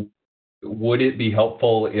 Would it be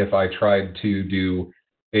helpful if I tried to do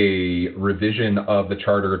a revision of the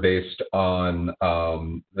charter based on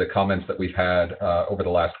the comments that we've had over the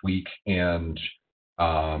last week, and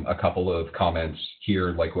a couple of comments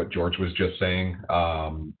here, like what George was just saying,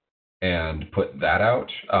 and put that out?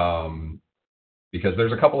 Because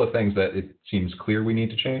there's a couple of things that it seems clear we need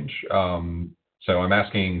to change. So I'm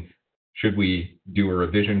asking, should we do a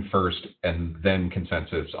revision first and then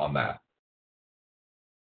consensus on that?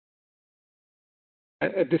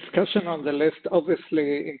 A discussion on the list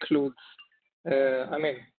obviously includes,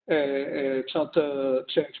 a charter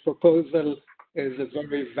change proposal is a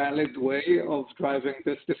very valid way of driving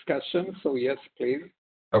this discussion. So yes, please.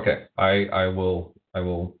 Okay, I will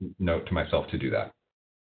note to myself to do that.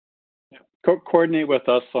 Yeah. Coordinate with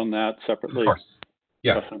us on that separately. Of course.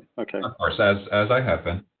 Yeah. Okay. Of course, as I have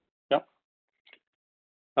been. Yep.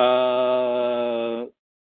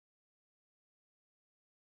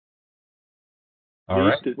 All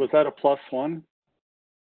right. Was that a +1?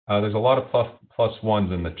 There's a lot of plus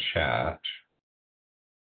ones in the chat.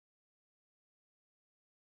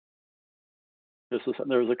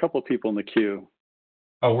 There was a couple of people in the queue.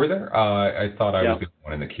 Oh, were there? I thought I was the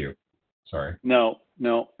one in the queue. Sorry. No.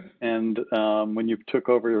 And when you took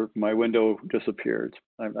over, my window disappeared.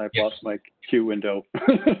 I've lost my queue window.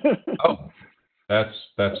 Oh, that's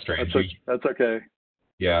strange. That's okay.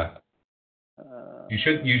 Yeah.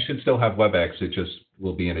 You should still have WebEx. It just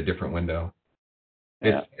will be in a different window.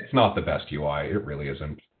 Yeah. It's not the best UI. It really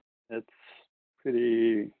isn't. It's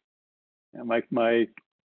pretty. Yeah,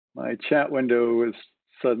 my chat window is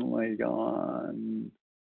suddenly gone.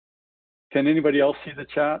 Can anybody else see the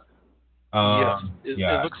chat? Yes.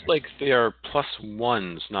 It looks like they are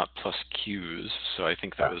 +1s, not +Qs. So I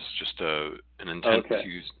think that was just an intent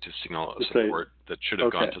to signal a support that should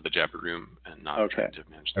have gone to the Jabber room and not tried to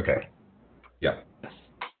manage the board. Yeah.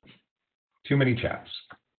 Too many chats.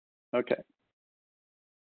 Okay.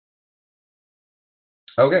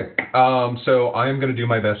 Okay. So I'm going to do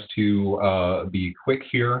my best to be quick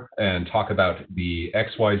here and talk about the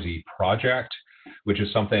XYZ project, which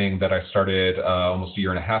is something that I started almost a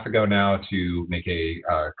year and a half ago now to make a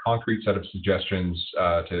concrete set of suggestions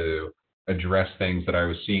to address things that I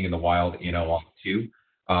was seeing in the wild in OAuth 2,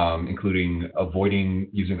 including avoiding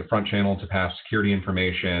using the front channel to pass security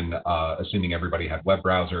information, assuming everybody had web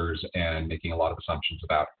browsers, and making a lot of assumptions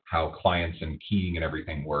about how clients and keying and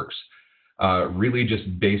everything works. Really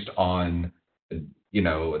just based on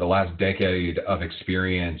the last decade of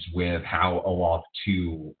experience with how OAuth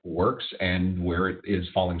 2 works and where it is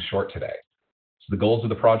falling short today. So the goals of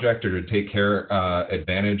the project are to take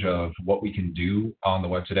advantage of what we can do on the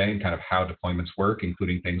web today and kind of how deployments work,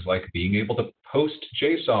 including things like being able to post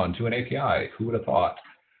JSON to an API. Who would have thought?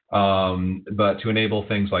 But to enable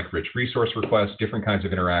things like rich resource requests, different kinds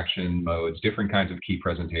of interaction modes, different kinds of key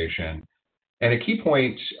presentation. And a key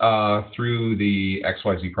point through the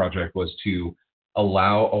XYZ project was to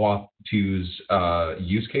allow OAuth 2's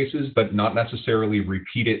use cases, but not necessarily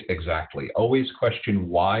repeat it exactly. Always question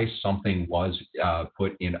why something was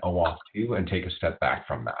put in OAuth 2 and take a step back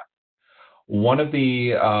from that. One of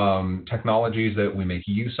the technologies that we make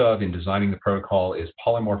use of in designing the protocol is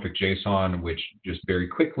polymorphic JSON, which just very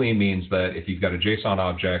quickly means that if you've got a JSON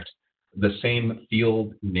object, the same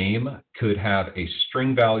field name could have a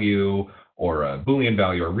string value or a Boolean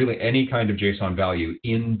value, or really any kind of JSON value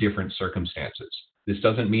in different circumstances. This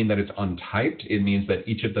doesn't mean that it's untyped. It means that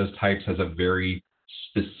each of those types has a very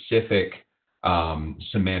specific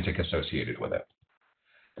semantic associated with it.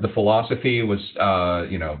 The philosophy was,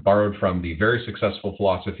 borrowed from the very successful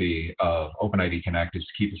philosophy of OpenID Connect, is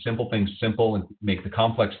to keep the simple things simple and make the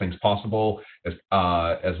complex things possible, as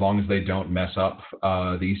long as they don't mess up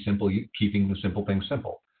keeping the simple things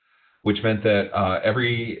simple. Which meant that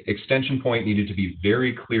every extension point needed to be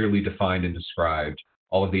very clearly defined and described.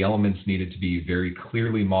 All of the elements needed to be very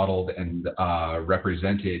clearly modeled and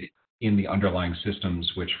represented in the underlying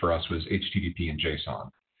systems, which for us was HTTP and JSON.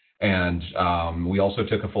 And we also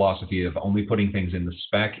took a philosophy of only putting things in the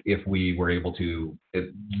spec if we were able to at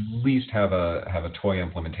least have a toy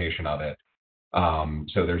implementation of it.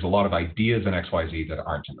 So there's a lot of ideas in XYZ that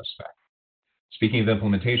aren't in the spec. Speaking of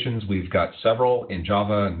implementations, we've got several in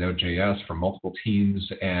Java and Node.js from multiple teams,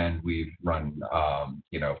 and we've run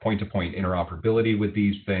point-to-point interoperability with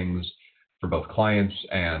these things for both clients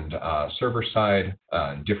and server side,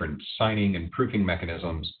 different signing and proofing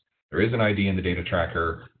mechanisms. There is an ID in the data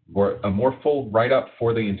tracker. A more full write-up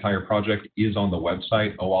for the entire project is on the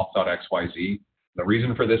website, oauth.xyz. The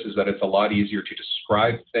reason for this is that it's a lot easier to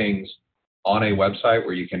describe things on a website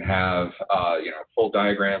where you can have full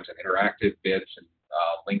diagrams and interactive bits and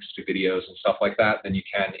links to videos and stuff like that than you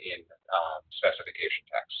can in specification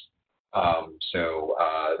text. So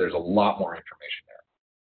there's a lot more information there.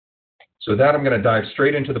 So with that, I'm going to dive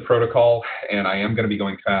straight into the protocol, and I am going to be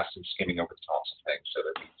going fast and skimming over the top of things so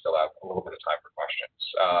that we still have a little bit of time for questions.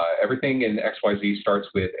 Everything in XYZ starts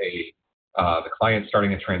with the client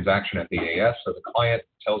starting a transaction at the AS. So the client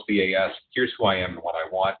tells the AS, here's who I am and what I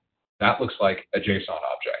want. That looks like a JSON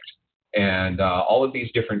object. And all of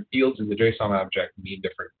these different fields in the JSON object mean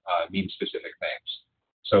specific things.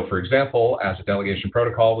 So for example, as a delegation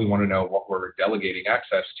protocol, we want to know what we're delegating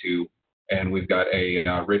access to. And we've got a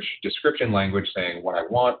rich description language saying what I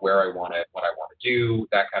want, where I want it, what I want to do,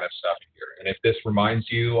 that kind of stuff here. And if this reminds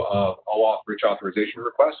you of OAuth rich authorization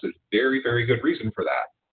requests, there's very, very good reason for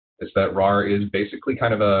that. Is that RAR is basically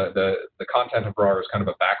kind of the content of RAR is kind of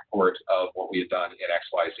a backport of what we had done in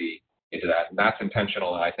XYZ into that, and that's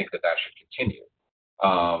intentional, and I think that should continue.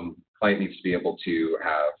 Client needs to be able to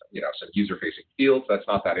have some user-facing fields. That's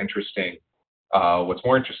not that interesting. What's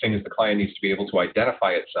more interesting is the client needs to be able to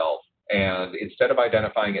identify itself. And instead of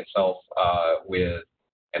identifying itself with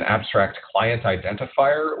an abstract client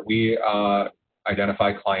identifier, we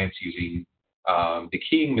identify clients using the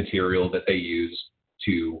keying material that they use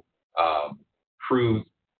to prove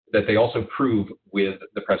that they also prove with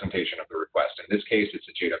the presentation of the request. In this case, it's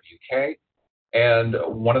a JWK. And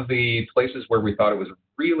one of the places where we thought it was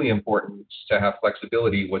really important to have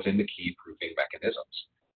flexibility was in the key proofing mechanisms.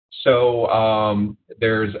 So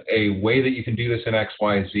there's a way that you can do this in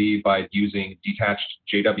XYZ by using detached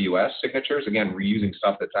JWS signatures. Again, we're using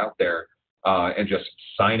stuff that's out there and just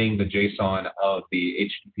signing the JSON of the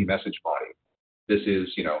HTTP message body. This is,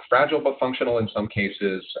 fragile but functional in some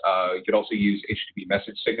cases. You could also use HTTP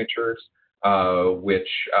message signatures, which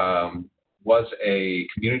was a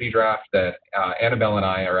community draft that Annabelle and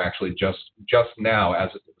I are actually just now, as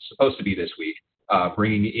it's supposed to be this week,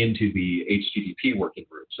 bringing into the HTTP working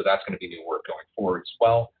group. So that's going to be new work going forward as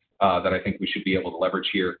well that I think we should be able to leverage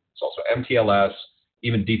here. It's also MTLS,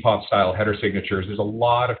 even Depop style header signatures. There's a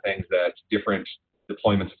lot of things that different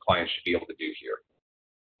deployments of clients should be able to do here.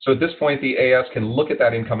 So at this point, the AS can look at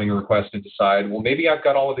that incoming request and decide, well, maybe I've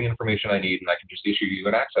got all of the information I need and I can just issue you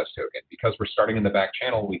an access token. Because we're starting in the back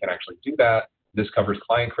channel, we can actually do that. This covers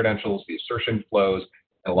client credentials, the assertion flows,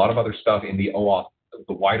 and a lot of other stuff in the OAuth,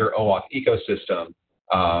 the wider OAuth ecosystem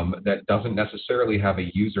that doesn't necessarily have a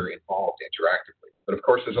user involved interactively. But of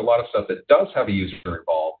course, there's a lot of stuff that does have a user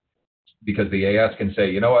involved because the AS can say,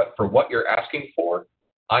 you know what, for what you're asking for,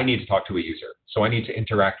 I need to talk to a user. So I need to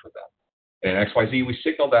interact with them. And in XYZ, we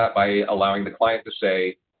signal that by allowing the client to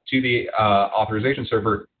say to the authorization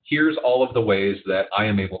server, here's all of the ways that I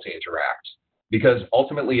am able to interact. Because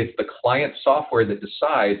ultimately, it's the client software that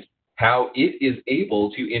decides how it is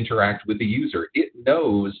able to interact with the user. It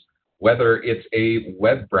knows whether it's a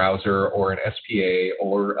web browser or an SPA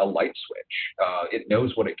or a light switch. It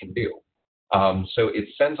knows what it can do. So it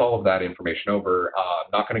sends all of that information over. I'm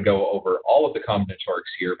not going to go over all of the combinatorics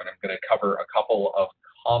here, but I'm going to cover a couple of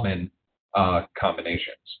common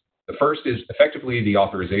combinations. The first is effectively the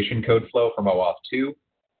authorization code flow from OAuth 2,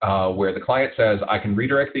 where the client says, I can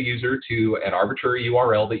redirect the user to an arbitrary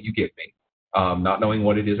URL that you give me, not knowing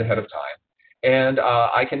what it is ahead of time. And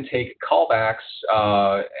I can take callbacks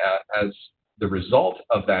as the result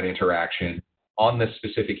of that interaction on this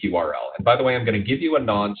specific URL. And by the way, I'm going to give you a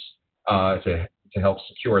nonce to help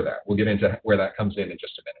secure that. We'll get into where that comes in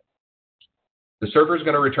just a minute. The server is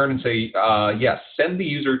going to return and say, yes, send the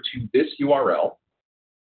user to this URL,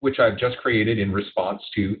 which I've just created in response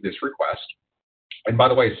to this request. And by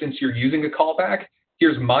the way, since you're using a callback,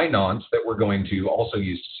 here's my nonce that we're going to also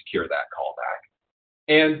use to secure that callback.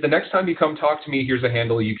 And the next time you come talk to me, here's a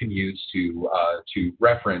handle you can use to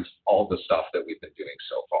reference all the stuff that we've been doing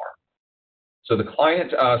so far. So the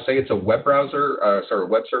client, say it's a web browser, a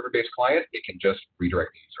web server-based client, it can just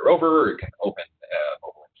redirect the user over, or it can open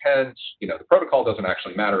mobile intent. The protocol doesn't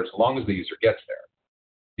actually matter as long as the user gets there.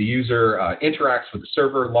 The user interacts with the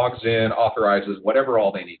server, logs in, authorizes whatever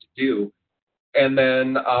all they need to do, and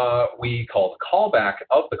then we call the callback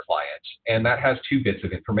of the client, and that has 2 bits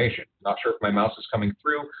of information. Not sure if my mouse is coming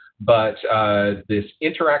through, but this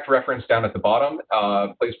interact reference down at the bottom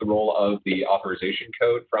plays the role of the authorization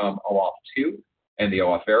code from OAuth 2 and the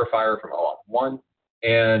OAuth verifier from OAuth 1.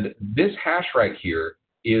 And this hash right here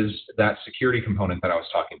is that security component that I was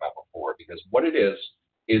talking about before, because what it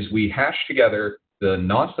is we hash together the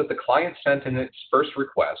nonce that the client sent in its first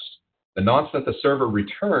request, the nonce that the server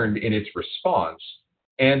returned in its response,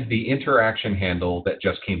 and the interaction handle that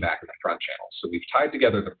just came back in the front channel. So we've tied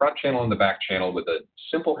together the front channel and the back channel with a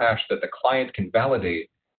simple hash that the client can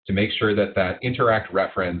validate to make sure that that interact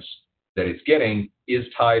reference that it's getting is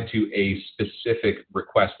tied to a specific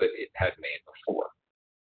request that it had made before.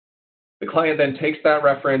 The client then takes that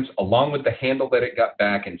reference along with the handle that it got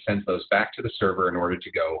back and sends those back to the server in order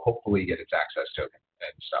to go hopefully get its access token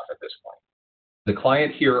and stuff at this point. The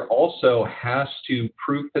client here also has to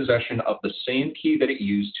prove possession of the same key that it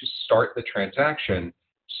used to start the transaction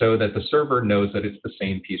so that the server knows that it's the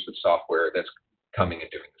same piece of software that's coming and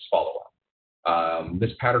doing this follow-up.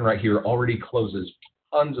 This pattern right here already closes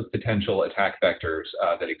tons of potential attack vectors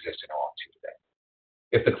that exist in OAuth 2 today.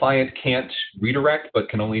 If the client can't redirect but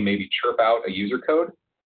can only maybe chirp out a user code,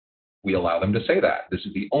 we allow them to say that. This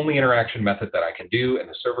is the only interaction method that I can do, and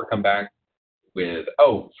the server come back with,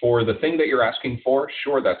 oh, for the thing that you're asking for,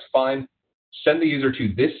 sure, that's fine. Send the user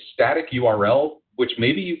to this static URL, which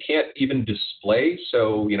maybe you can't even display,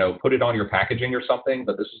 so put it on your packaging or something,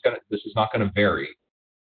 but this is not going to vary.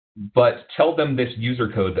 But tell them this user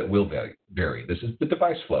code that will vary. This is the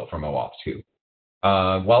device flow from OAuth 2.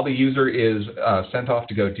 While the user is sent off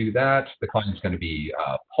to go do that, the client is going to be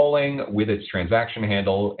polling with its transaction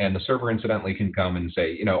handle, and the server incidentally can come and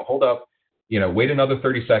say, hold up, wait another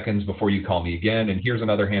 30 seconds before you call me again, and here's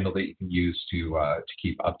another handle that you can use to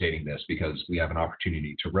keep updating this because we have an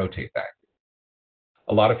opportunity to rotate that.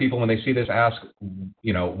 A lot of people, when they see this, ask,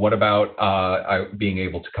 what about being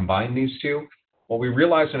able to combine these two? Well, we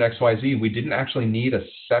realized in XYZ we didn't actually need a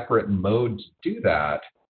separate mode to do that.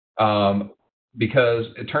 Because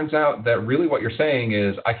it turns out that really what you're saying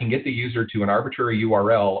is I can get the user to an arbitrary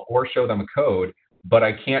URL or show them a code, but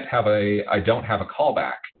I don't have a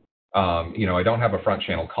callback. I don't have a front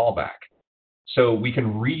channel callback. So we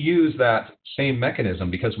can reuse that same mechanism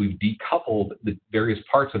because we've decoupled the various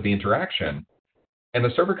parts of the interaction. And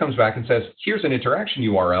the server comes back and says, here's an interaction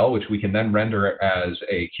URL, which we can then render as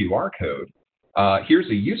a QR code. Here's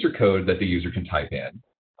a user code that the user can type in.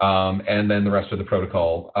 And then the rest of the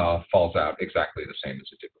protocol falls out exactly the same as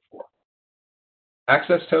it did before.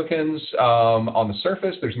 Access tokens, on the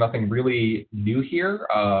surface, there's nothing really new here.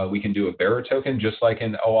 We can do a bearer token just like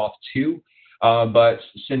in OAuth 2. But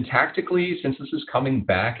syntactically, since this is coming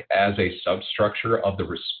back as a substructure of the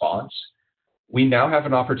response, we now have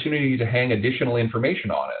an opportunity to hang additional information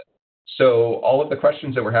on it. So all of the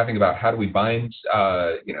questions that we're having about how do we bind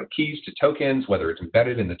keys to tokens, whether it's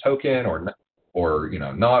embedded in the token or not,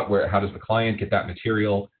 how does the client get that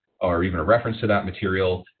material or even a reference to that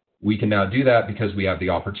material, we can now do that because we have the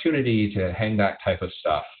opportunity to hang that type of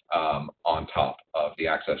stuff on top of the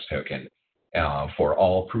access token for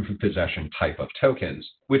all proof of possession type of tokens,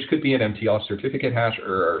 which could be an MTL certificate hash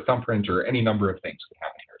or thumbprint or any number of things that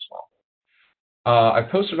happen here as well. I've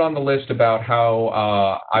posted on the list about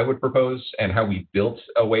how I would propose and how we built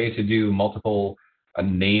a way to do multiple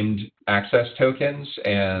named access tokens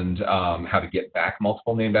and how to get back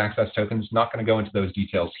multiple named access tokens. Not going to go into those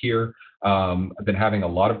details here. I've been having a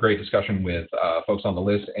lot of great discussion with folks on the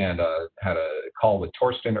list and had a call with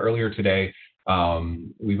Torsten earlier today.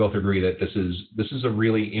 We both agree that this is a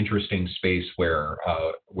really interesting space where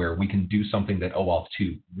we can do something that OAuth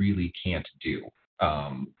 2 really can't do.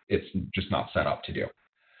 It's just not set up to do.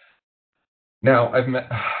 Now,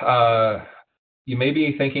 you may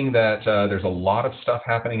be thinking that there's a lot of stuff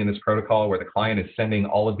happening in this protocol where the client is sending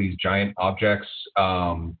all of these giant objects.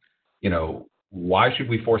 Why should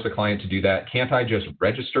we force a client to do that? Can't I just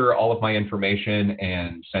register all of my information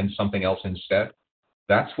and send something else instead?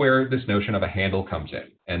 That's where this notion of a handle comes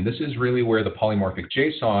in. And this is really where the polymorphic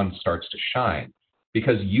JSON starts to shine.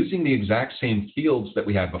 Because using the exact same fields that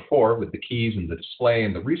we had before with the keys and the display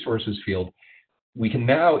and the resources field, we can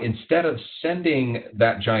now, instead of sending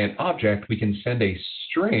that giant object, we can send a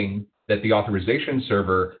string that the authorization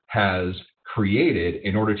server has created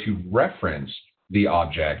in order to reference the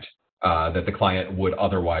object that the client would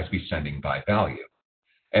otherwise be sending by value.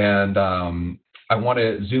 And I want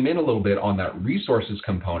to zoom in a little bit on that resources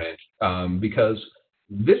component because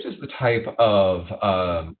this is the type of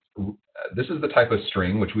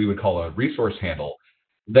string, which we would call a resource handle,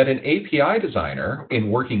 that an API designer in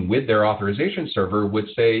working with their authorization server would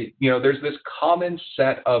say, there's this common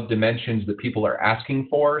set of dimensions that people are asking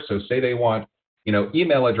for. So say they want,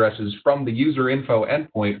 email addresses from the user info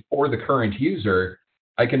endpoint for the current user,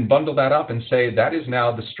 I can bundle that up and say that is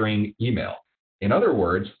now the string email. In other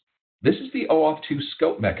words, this is the OAuth 2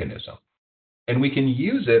 scope mechanism. And we can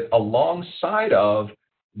use it alongside of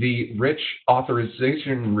the rich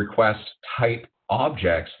authorization request type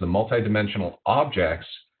objects, the multidimensional objects,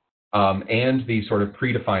 and the sort of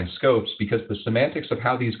predefined scopes, because the semantics of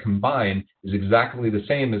how these combine is exactly the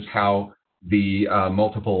same as how the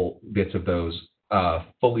multiple bits of those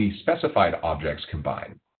fully specified objects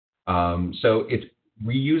combine. So it's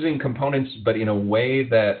reusing components, but in a way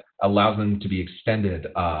that allows them to be extended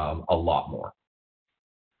a lot more.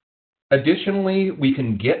 Additionally, we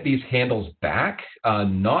can get these handles back,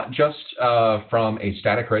 not just from a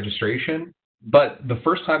static registration, but the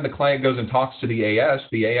first time the client goes and talks to the AS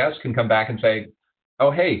can come back and say,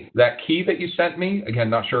 oh, hey, that key that you sent me, again,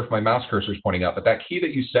 not sure if my mouse cursor is pointing up, but that key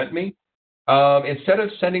that you sent me, instead of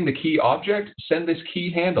sending the key object, send this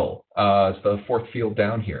key handle. It's the fourth field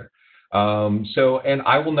down here. And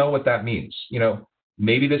I will know what that means.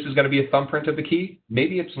 Maybe this is going to be a thumbprint of the key.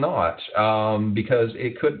 Maybe it's not, because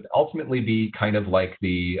it could ultimately be kind of like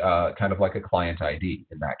a client ID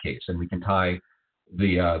in that case, and we can tie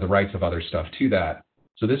the rights of other stuff to that.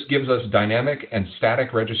 So this gives us dynamic and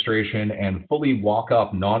static registration and fully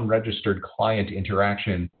walk-up non-registered client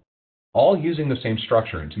interaction, all using the same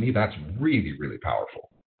structure. And to me, that's really, really powerful.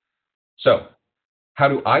 So how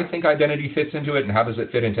do I think identity fits into it, and how does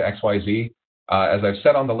it fit into XYZ? As I've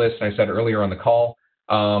said on the list, and I said earlier on the call,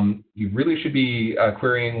 you really should be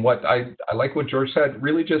querying what I like what George said,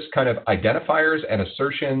 really just kind of identifiers and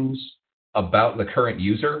assertions about the current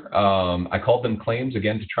user. I called them claims,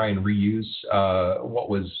 again, to try and reuse what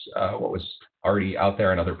was already out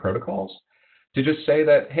there in other protocols. To just say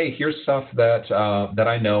that, hey, here's stuff that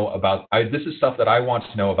I know about. This is stuff that I want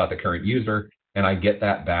to know about the current user, and I get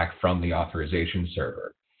that back from the authorization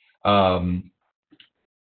server.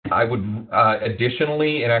 I would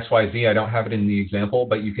additionally in XYZ, I don't have it in the example,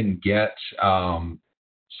 but you can get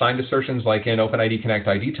signed assertions like in OpenID Connect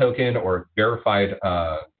ID token or verified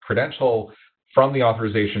credential from the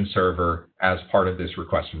authorization server as part of this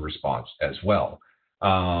request and response as well.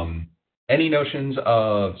 Any notions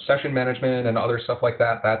of session management and other stuff like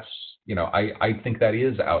that, that's, I think that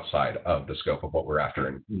is outside of the scope of what we're after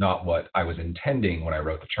and not what I was intending when I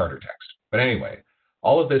wrote the charter text. But anyway,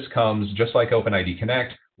 all of this comes just like OpenID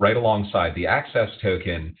Connect right alongside the access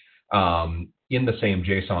token in the same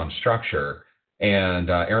JSON structure. And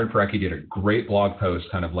Aaron Parecki did a great blog post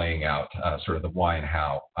kind of laying out sort of the why and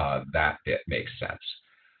how that bit makes sense.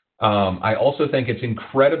 I also think it's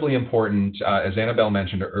incredibly important, as Annabelle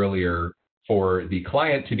mentioned earlier, for the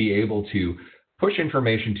client to be able to push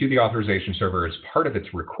information to the authorization server as part of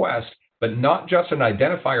its request, but not just an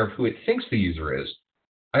identifier of who it thinks the user is.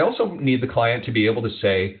 I also need the client to be able to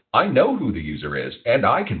say, I know who the user is, and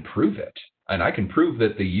I can prove it. And I can prove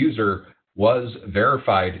that the user was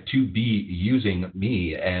verified to be using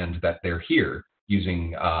me and that they're here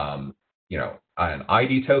using, an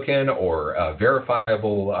ID token or a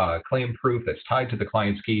verifiable claim proof that's tied to the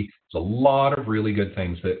client's key. There's a lot of really good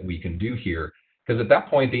things that we can do here. Because at that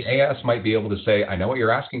point, the AS might be able to say, I know what you're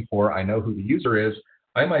asking for. I know who the user is.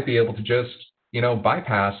 I might be able to just,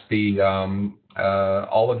 bypass the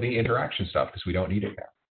all of the interaction stuff because we don't need it now.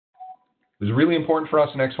 It was really important for us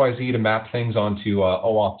in XYZ to map things onto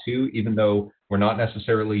OAuth2, even though we're not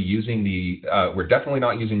necessarily using we're definitely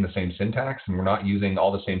not using the same syntax and we're not using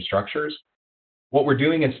all the same structures. What we're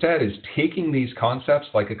doing instead is taking these concepts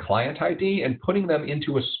like a client ID and putting them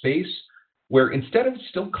into a space where instead of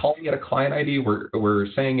still calling it a client ID, we're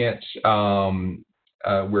saying it,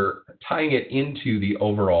 we're tying it into the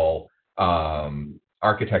overall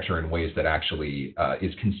architecture in ways that actually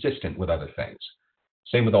is consistent with other things.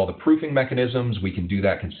 Same with all the proofing mechanisms. We can do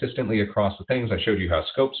that consistently across the things. I showed you how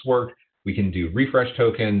scopes work. We can do refresh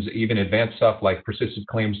tokens, even advanced stuff like persistent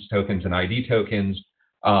claims tokens and ID tokens.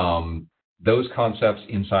 Those concepts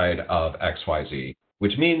inside of XYZ,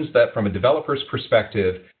 which means that from a developer's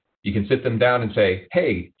perspective, you can sit them down and say,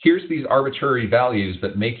 hey, here's these arbitrary values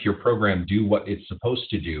that make your program do what it's supposed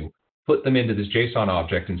to do. Put them into this JSON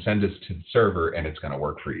object and send it to the server, and it's going to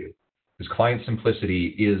work for you. Because client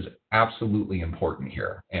simplicity is absolutely important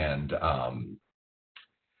here. And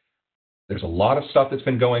there's a lot of stuff that's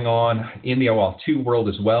been going on in the OAuth2 world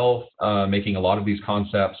as well, making a lot of these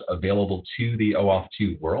concepts available to the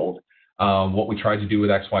OAuth2 world. What we tried to do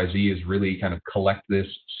with XYZ is really kind of collect this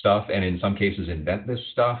stuff and in some cases invent this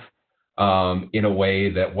stuff in a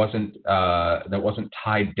way that wasn't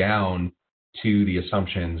tied down to the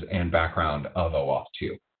assumptions and background of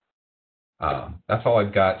OAuth2. That's all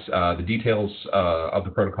I've got. The details of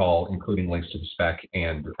the protocol, including links to the spec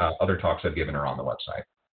and other talks I've given, are on the website.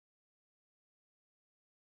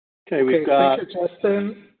 Okay, we've got... Thank you,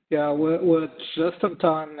 Justin. Yeah, we're just on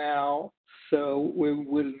time now, so we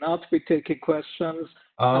will not be taking questions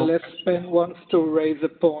unless Ben wants to raise a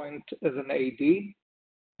point as an AD.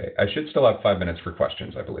 Okay. I should still have 5 minutes for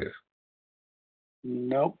questions, I believe.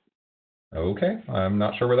 Nope. Okay, I'm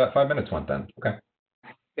not sure where that 5 minutes went then. Okay.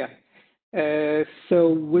 Yeah. So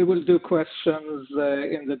we will do questions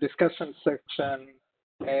in the discussion section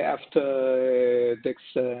after Dick's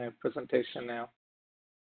presentation now.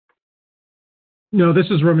 No, this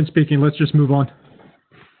is Roman speaking. Let's just move on.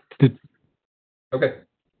 Okay.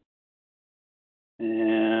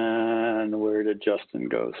 And where did Justin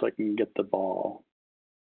go so I can get the ball?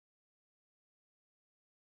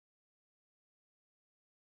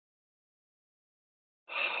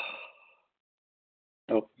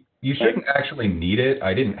 Oh. You shouldn't actually need it.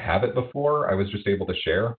 I didn't have it before. I was just able to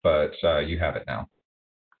share, but you have it now.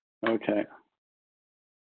 Okay.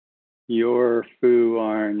 Your foo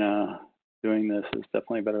on doing this is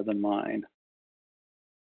definitely better than mine.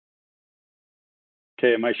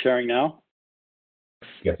 Okay, am I sharing now?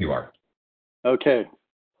 Yes, you are. Okay.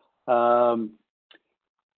 So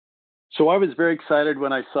I was very excited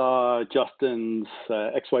when I saw Justin's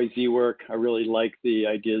XYZ work. I really like the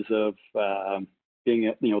ideas of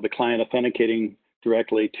being, the client authenticating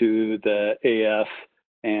directly to the AS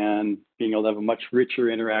and being able to have a much richer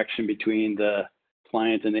interaction between the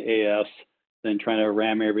client and the AS than trying to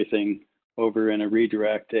ram everything over in a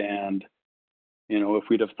redirect. And, you know, if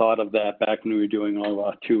we'd have thought of that back when we were doing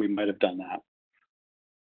OAuth 2, we might have done that.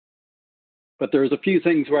 But there was a few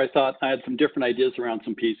things where I thought I had some different ideas around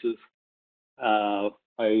some pieces.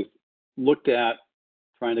 I looked at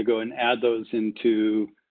trying to go and add those into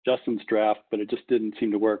Justin's draft, but it just didn't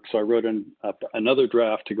seem to work. So I wrote another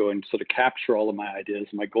draft to go and sort of capture all of my ideas.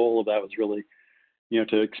 My goal of that was really, you know,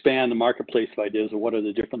 to expand the marketplace of ideas of what are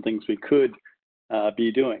the different things we could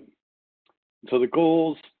be doing. So the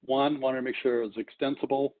goals, one, wanted to make sure it was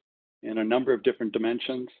extensible in a number of different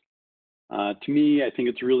dimensions. To me, I think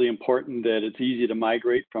it's really important that it's easy to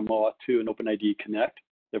migrate from OAuth 2 and OpenID Connect,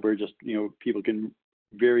 that we're just, you know, people can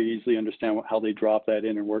very easily understand how they drop that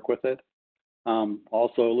in and work with it.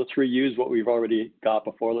 Also, let's reuse what we've already got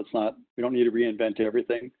before. We don't need to reinvent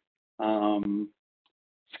everything.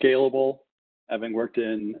 Scalable, having worked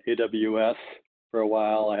in AWS for a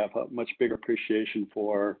while, I have a much bigger appreciation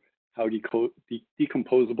for how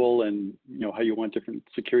decomposable and, you know, how you want different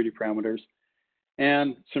security parameters.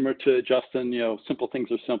 And similar to Justin, you know, simple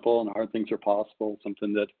things are simple and hard things are possible,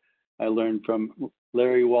 something that I learned from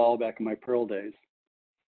Larry Wall back in my Perl days.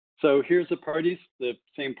 So here's the parties, the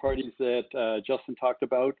same parties that Justin talked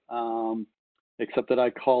about, except that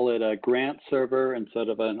I call it a grant server instead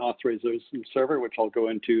of an authorization server, which I'll go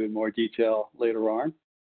into in more detail later on.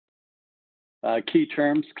 Key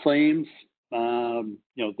terms, claims, you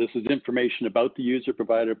know, this is information about the user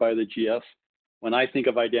provided by the GS. When I think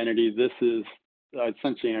of identity, this is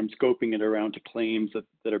essentially I'm scoping it around to claims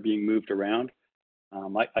that are being moved around.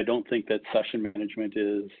 I don't think that session management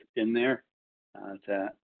is in there to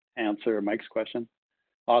answer Mike's question.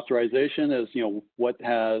 Authorization is, you know, what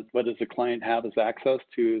does the client have as access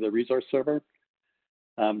to the resource server?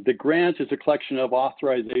 The grant is a collection of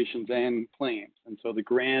authorizations and claims. And so the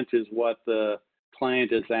grant is what the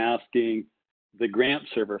client is asking the grant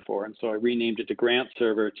server for. And so I renamed it to grant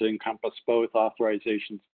server to encompass both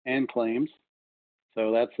authorizations and claims.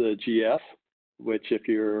 So that's the GS, which if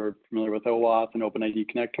you're familiar with OAuth and OpenID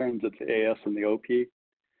Connect terms, it's the AS and the OP.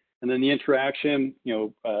 And then the interaction,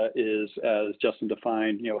 you know, is, as Justin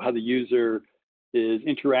defined, you know, how the user is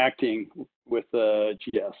interacting with the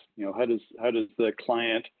GS. You know, how does the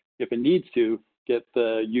client, if it needs to, get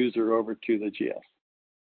the user over to the GS?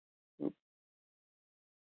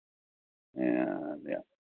 And yeah.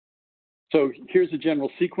 So here's the general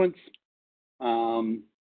sequence.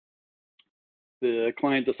 The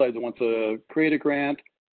client decides it wants to create a grant.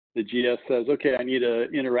 The GS says, okay, I need to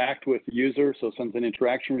interact with the user, so sends an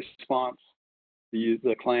interaction response.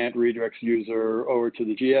 The client redirects the user over to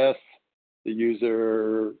the GS. The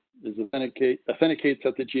user authenticates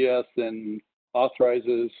at the GS and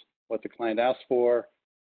authorizes what the client asked for.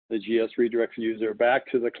 The GS redirects the user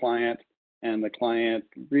back to the client, and the client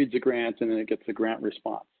reads the grant, and then it gets the grant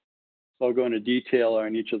response. So I'll go into detail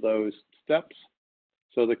on each of those steps.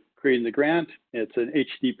 So creating the grant, it's an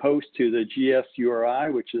HTTP post to the GS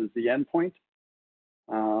URI, which is the endpoint.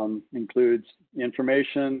 Includes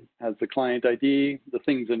information, has the client ID, the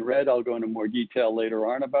things in red I'll go into more detail later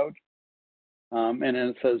on about. And then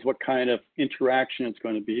it says what kind of interaction it's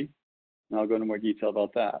going to be, and I'll go into more detail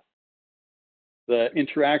about that. The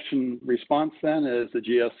interaction response then is the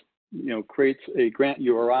GS, you know, creates a grant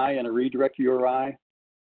URI and a redirect URI.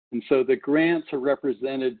 And so the grants are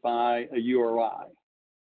represented by a URI.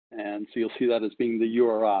 And so you'll see that as being the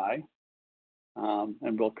URI.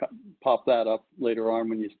 And we'll pop that up later on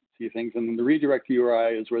when you see things. And then the redirect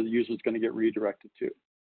URI is where the user is going to get redirected to.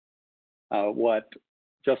 What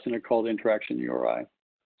Justin had called interaction URI.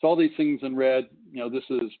 So all these things in red, you know, this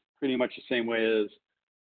is pretty much the same way as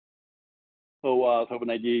OAuth,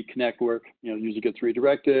 OpenID, Connect work. You know, the user gets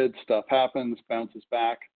redirected, stuff happens, bounces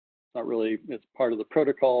back. It's not really, it's part of the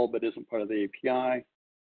protocol, but isn't part of the API.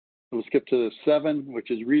 We'll skip to the 7,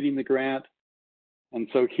 which is reading the grant. And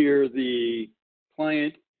so here the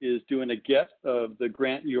client is doing a get of the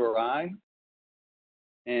grant URI.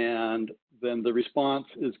 And then the response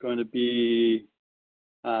is going to be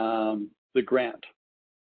the grant.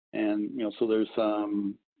 And, you know, so there's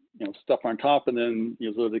some, you know, stuff on top, and then, you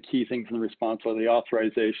know, so the key things in the response are the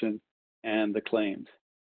authorization and the claims.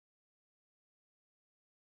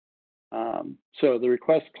 So the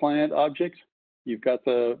request client object, you've got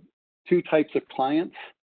the 2 types of clients.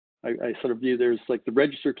 I sort of view there's like the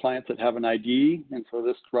registered clients that have an ID, and so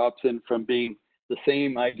this drops in from being the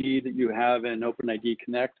same ID that you have in OpenID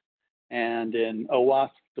Connect and in OAuth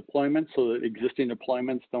deployments, so that existing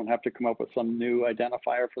deployments don't have to come up with some new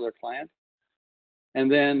identifier for their client. And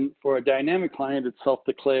then for a dynamic client, it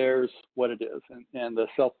self-declares what it is, and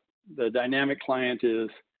the dynamic client is,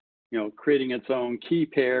 you know, creating its own key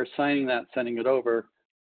pair, signing that, sending it over.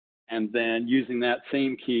 and then using that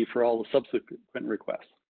same key for all the subsequent requests.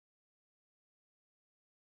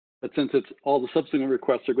 But since it's all the subsequent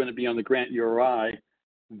requests are going to be on the grant URI,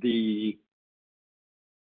 the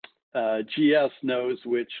GS knows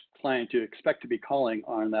which client to expect to be calling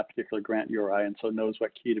on that particular grant URI, and so knows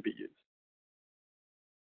what key to be used.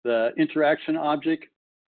 The interaction object,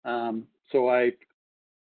 so I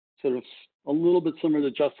sort of a little bit similar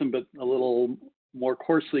to Justin, but a little more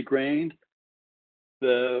coarsely grained.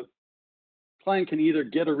 The client can either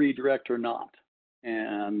get a redirect or not,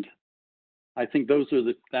 and I think those are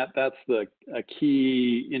that's a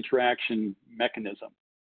key interaction mechanism,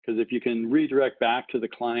 because if you can redirect back to the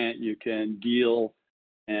client, you can deal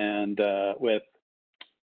with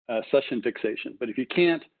session fixation. But if you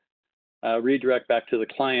can't redirect back to the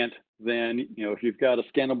client, then if you've got a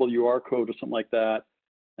scannable UR code or something like that,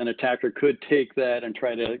 an attacker could take that and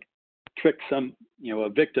try to trick a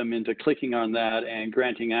victim into clicking on that and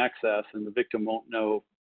granting access, and the victim won't know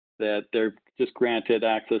that they're just granted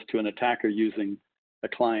access to an attacker using a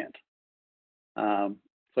client. So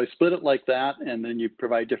I split it like that, and then you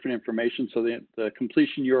provide different information. So the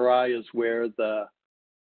completion URI is where the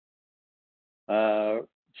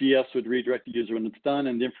GS would redirect the user when it's done,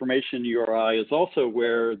 and the information URI is also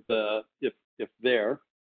where if there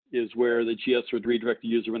is where the GS would redirect the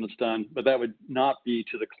user when it's done, but that would not be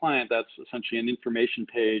to the client. That's essentially an information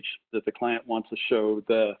page that the client wants to show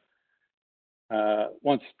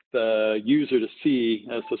wants the user to see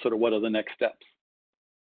as to sort of what are the next steps.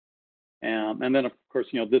 And then, of course,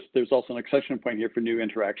 there's also an exception point here for new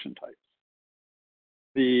interaction types.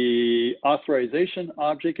 The authorization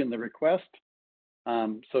object in the request,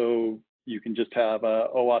 so you can just have a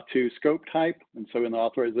OAuth2 scope type, and so in the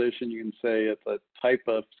authorization you can say it's a type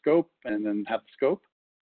of scope and then have the scope.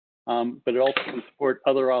 But it also can support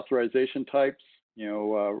other authorization types,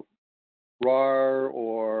 RAR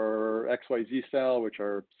or XYZ style, which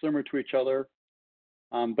are similar to each other.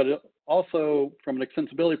 But it also, from an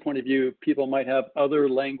extensibility point of view, people might have other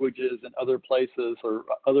languages and other places or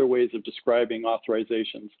other ways of describing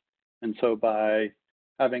authorizations. And so by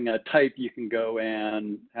having a type, you can go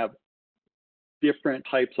and have different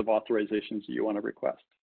types of authorizations that you want to request.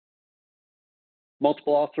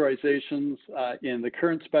 Multiple authorizations, in the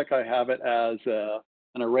current spec, I have it as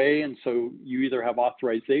an array, and so you either have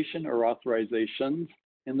authorization or authorizations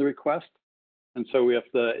in the request. And so if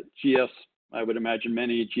the GS, I would imagine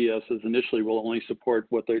many GSs initially will only support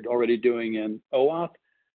what they're already doing in OAuth,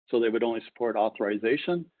 so they would only support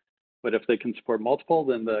authorization. But if they can support multiple,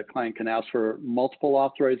 then the client can ask for multiple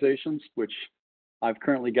authorizations, which I've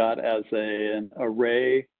currently got as an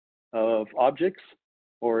array of objects,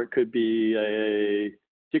 or it could be a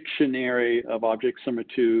dictionary of objects similar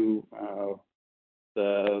to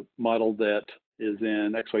the model that is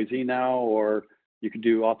in XYZ now, or you could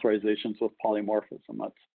do authorizations with polymorphism.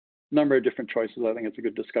 That's a number of different choices. I think it's a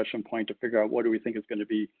good discussion point to figure out what do we think is going to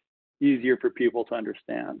be easier for people to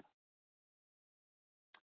understand.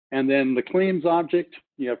 And then the claims object,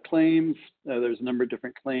 you have claims. There's a number of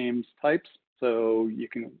different claims types. So you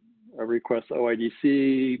can request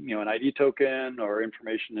OIDC, an ID token, or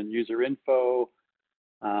information and user info.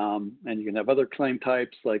 And you can have other claim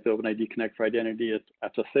types like the OpenID Connect for Identity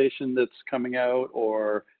Attestation that's coming out,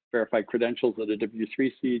 or verified credentials that a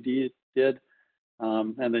W3C did.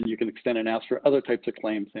 And then you can extend and ask for other types of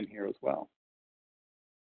claims in here as well.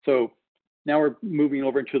 So now we're moving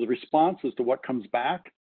over into the response as to what comes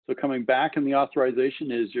back. So coming back in the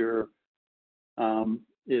authorization is your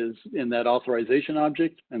is in that authorization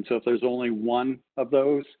object. And so if there's only one of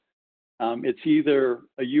those, it's either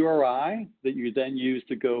a URI that you then use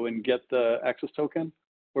to go and get the access token,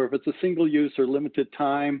 or if it's a single use or limited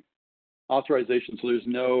time authorization, so there's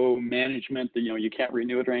no management that you can't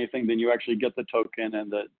renew it or anything, then you actually get the token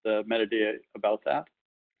and the metadata about that.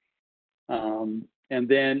 And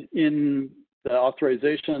then in the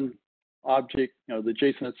authorization object, the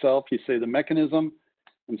JSON itself, you say the mechanism.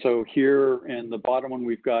 And so here in the bottom one,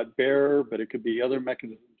 we've got bearer, but it could be other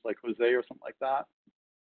mechanisms like Jose or something like that.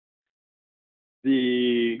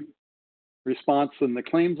 The response in the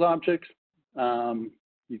claims object,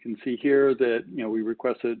 you can see here that we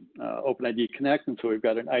requested OpenID Connect, and so we've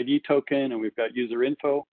got an ID token and we've got user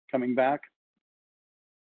info coming back.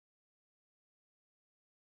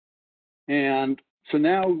 And so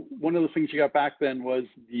now one of the things you got back then was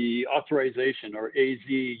the authorization, or AZ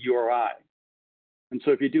URI. And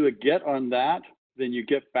so if you do a get on that, then you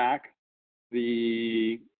get back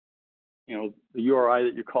the the URI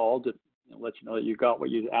that you called to let you know that you got what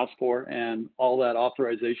you asked for and all that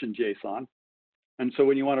authorization JSON. And so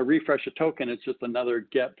when you want to refresh a token, it's just another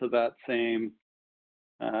get to that same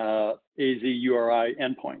AZ URI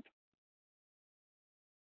endpoint.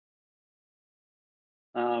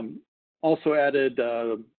 Also added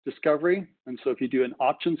discovery. And so if you do an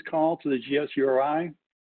options call to the GS URI,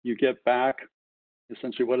 you get back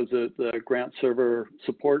essentially what is the grant server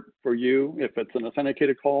support for you. If it's an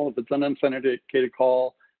authenticated call, if it's an unauthenticated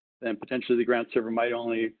call, then potentially the grant server might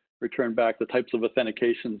only return back the types of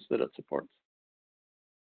authentications that it supports.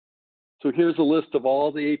 So here's a list of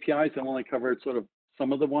all the APIs. I've only covered sort of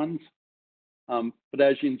some of the ones. But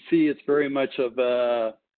as you can see, it's very much of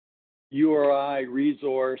a URI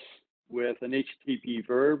resource with an HTTP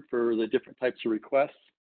verb for the different types of requests.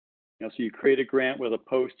 So you create a grant with a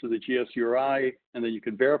post to the GS URI, and then you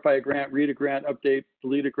can verify a grant, read a grant, update,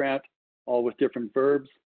 delete a grant, all with different verbs.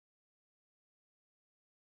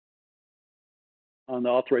 On the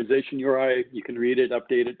authorization URI, you can read it,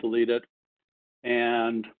 update it, delete it.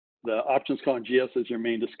 And the options call in GS is your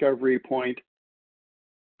main discovery point.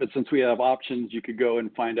 But since we have options, you could go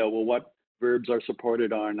and find out, well, what verbs are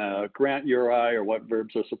supported on a grant URI or what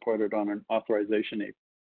verbs are supported on an authorization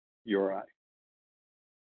URI.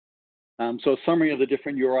 So a summary of the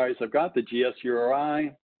different URIs I've got, the GS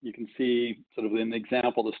URI, you can see sort of in the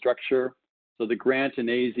example, the structure. So the grant and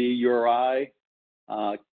AZ URI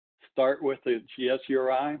start with the GS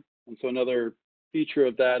URI. And so another feature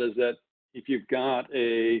of that is that if you've got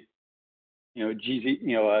a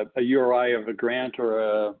a URI of a grant or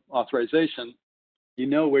a authorization, you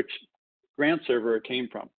know which grant server it came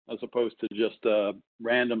from, as opposed to just a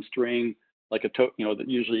random string like a token, that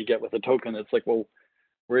usually you get with a token. It's like, well,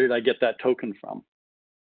 where did I get that token from?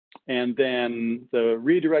 And then the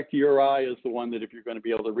redirect URI is the one that if you're going to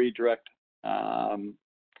be able to redirect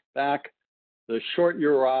back. The short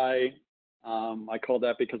URI, I call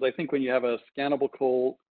that because I think when you have a scannable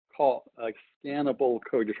code,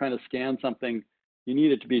 you're trying to scan something, you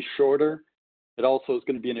need it to be shorter. It also is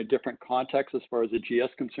going to be in a different context as far as the GS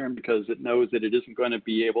is concerned, because it knows that it isn't going to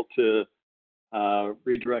be able to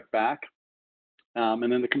redirect back.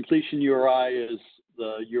 And then the completion URI is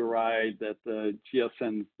the URI that the GS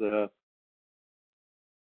sends the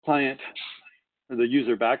client or the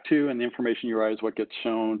user back to, and the information URI is what gets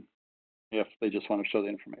shown if they just want to show the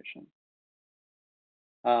information.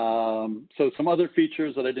 So some other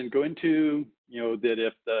features that I didn't go into, that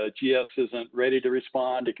if the GS isn't ready to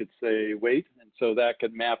respond, it could say wait. And so that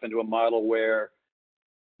could map into a model where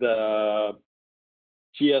the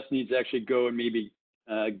GS needs to actually go and maybe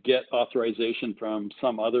get authorization from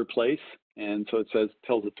some other place. And so it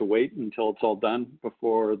tells it to wait until it's all done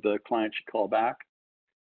before the client should call back.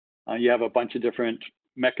 You have a bunch of different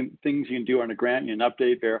things you can do on a grant. You can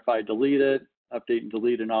update, verify, delete it, update and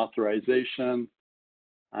delete an authorization.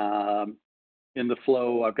 In the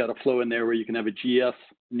flow, I've got a flow in there where you can have a GS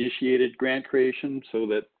initiated grant creation, so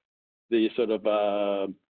that the sort of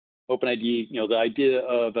OpenID, the idea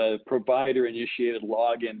of a provider initiated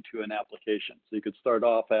login to an application. So you could start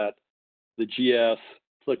off at the GS,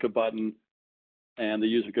 click a button, and the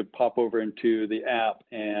user could pop over into the app,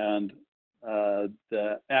 and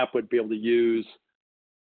the app would be able to use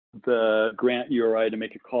the grant URI to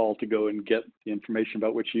make a call to go and get the information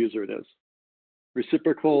about which user it is.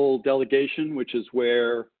 Reciprocal delegation, which is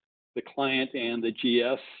where the client and the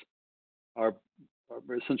GS are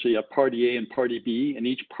essentially a party A and party B, and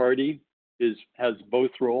each party has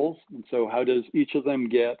both roles. And so how does each of them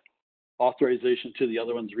get authorization to the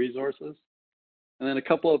other one's resources? And then a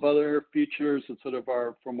couple of other features that sort of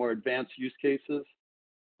are for more advanced use cases.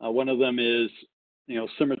 One of them is,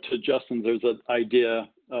 similar to Justin's, there's an idea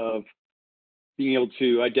of being able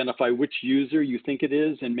to identify which user you think it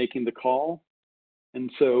is and making the call. And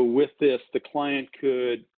so with this, the client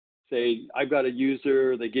could say, I've got a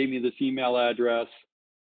user, they gave me this email address,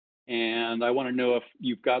 and I want to know if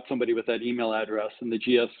you've got somebody with that email address. And the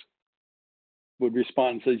GS would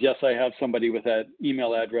respond and says, yes, I have somebody with that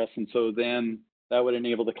email address. And so then that would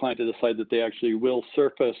enable the client to decide that they actually will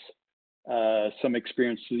surface some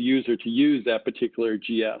experience to the user to use that particular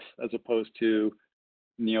GS, as opposed to,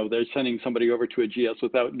 they're sending somebody over to a GS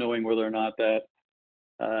without knowing whether or not that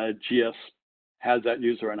GS has that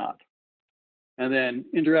user or not. And then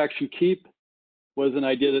interaction keep was an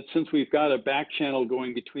idea that since we've got a back channel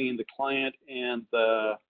going between the client and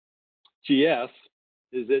the GS,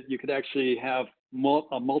 is that you could actually have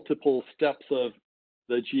multiple steps of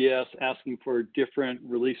the GS asking for different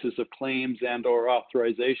releases of claims and or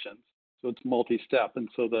authorizations. So it's multi-step. And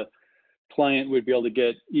so the client would be able to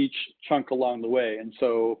get each chunk along the way. And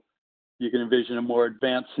so you can envision a more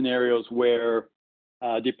advanced scenarios where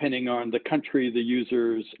depending on the country the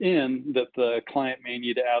user's in, that the client may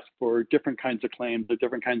need to ask for different kinds of claims or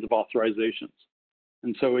different kinds of authorizations.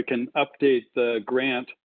 And so it can update the grant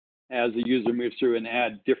as the user moves through and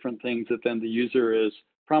add different things that then the user is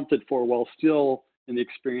prompted for, while still in the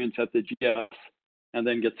experience at the GS and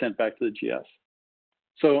then get sent back to the GS.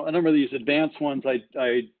 So a number of these advanced ones,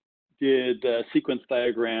 I did sequence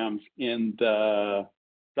diagrams in the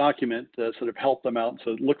document to sort of help them out.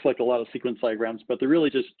 So it looks like a lot of sequence diagrams, but they're really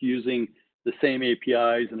just using the same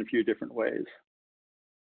APIs in a few different ways.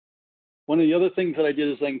 One of the other things that I did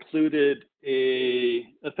is I included a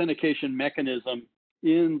authentication mechanism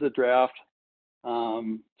in the draft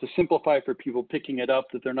to simplify for people picking it up,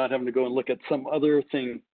 that they're not having to go and look at some other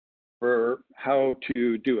thing for how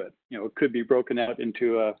to do it. You know, it could be broken out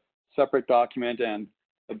into a separate document. And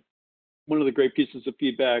one of the great pieces of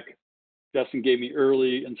feedback Justin gave me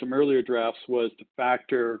in some earlier drafts was to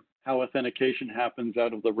factor how authentication happens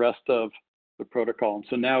out of the rest of the protocol. And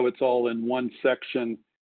so now it's all in one section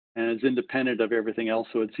and it's independent of everything else.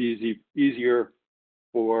 So it's easier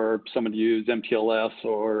for someone to use MTLS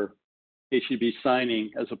or HTTP signing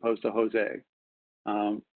as opposed to Jose.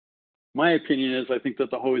 My opinion is I think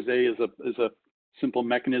that the Jose is a simple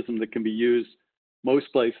mechanism that can be used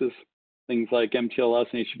most places. Things like MTLS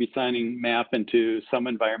and HTTP signing map into some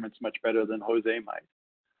environments much better than Jose might.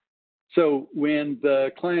 So when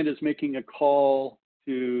the client is making a call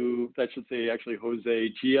to, that should say actually Jose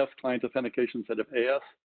GS client authentication instead of AS,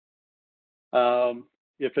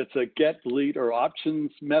 if it's a get, delete, or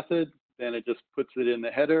options method, then it just puts it in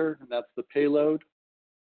the header, and that's the payload.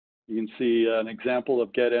 You can see an example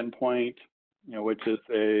of get endpoint, which is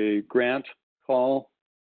a grant call,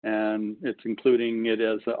 and it's including it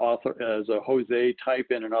as a Jose type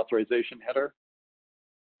in an authorization header.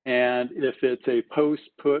 And if it's a post,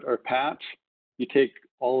 put, or patch, you take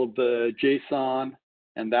all of the JSON,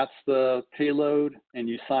 and that's the payload, and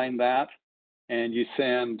you sign that, and you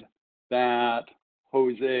send that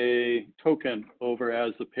Jose token over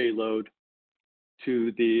as the payload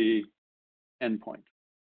to the endpoint.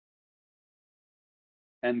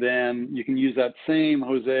 And then you can use that same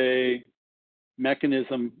Jose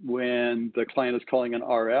mechanism when the client is calling an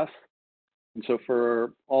RS. And so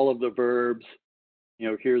for all of the verbs,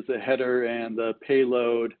 here's the header and the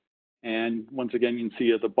payload. And once again, you can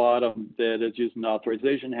see at the bottom that it's using an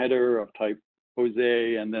authorization header of type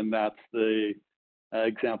Jose, and then that's the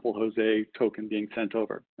example Jose token being sent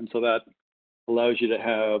over. And so that allows you to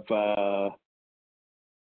have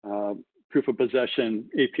proof of possession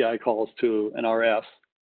API calls to an RS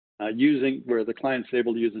where the client's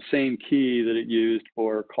able to use the same key that it used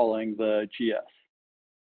for calling the GS.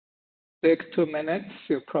 Take 2 minutes.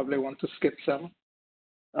 You probably want to skip some.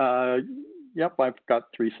 Yep, I've got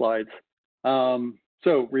 3 slides.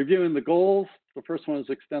 So reviewing the goals, the first one is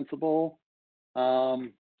extensible.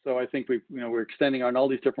 So I think we're extending on all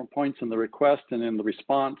these different points in the request and in the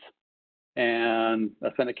response and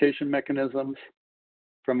authentication mechanisms.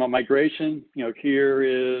 From a migration, here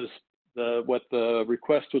is what the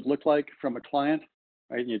request would look like from a client,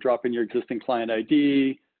 right? And you drop in your existing client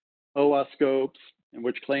ID, OAuth scopes, and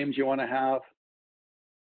which claims you want to have,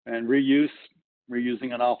 and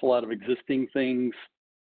reusing an awful lot of existing things,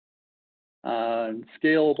 and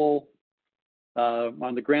scalable.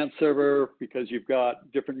 On the grant server, because you've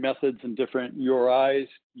got different methods and different URIs,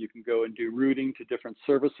 you can go and do routing to different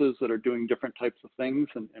services that are doing different types of things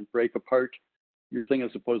and break apart your thing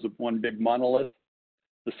as opposed to one big monolith.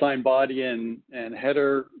 The sign body and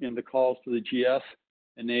header in the calls to the GS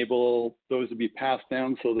enable those to be passed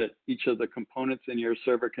down so that each of the components in your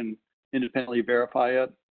server can independently verify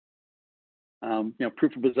it.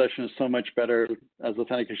 Proof of possession is so much better as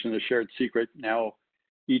authentication is a shared secret. Now,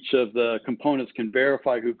 each of the components can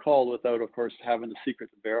verify who called without, of course, having the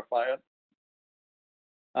secret to verify it.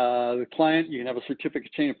 The client, you can have a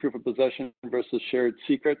certificate chain of proof of possession versus shared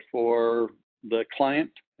secret for the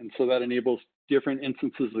client. And so that enables different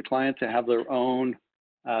instances of the client to have their own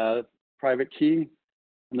private key.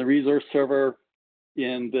 And the resource server,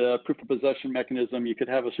 in the proof of possession mechanism, you could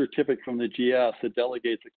have a certificate from the GS that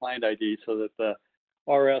delegates a client ID so that the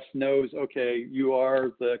RS knows, okay, you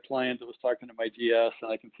are the client that was talking to my GS,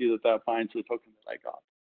 and I can see that that binds the token that I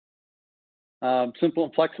got. Simple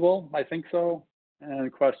and flexible, I think so.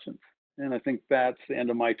 And questions? And I think that's the end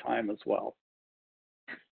of my time as well.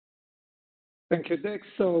 Thank you, Dick.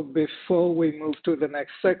 So before we move to the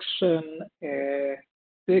next section,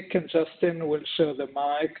 Dick and Justin will share the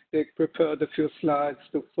mic. Dick prepared a few slides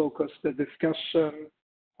to focus the discussion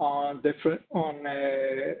on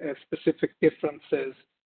specific differences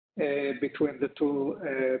between the two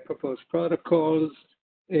proposed protocols.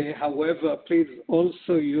 However, please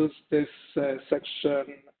also use this section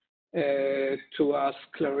to ask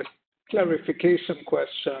clarification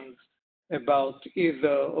questions about either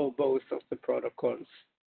or both of the protocols.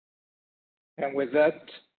 And with that,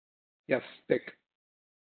 yes, Dick.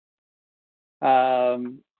 So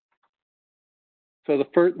the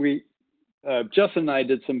first, Justin and I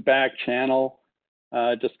did some back channel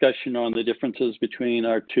discussion on the differences between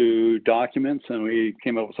our two documents, and we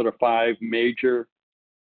came up with sort of 5 major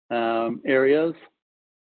areas.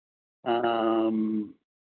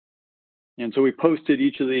 And so we posted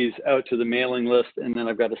each of these out to the mailing list, and then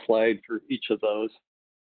I've got a slide for each of those.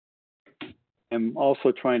 I'm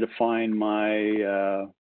also trying to find my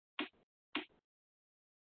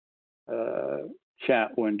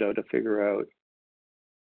chat window to figure out.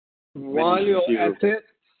 While you're at it,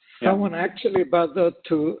 someone actually bothered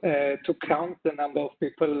to count the number of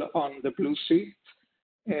people on the blue sheet.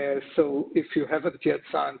 So if you haven't yet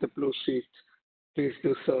signed the blue sheet, please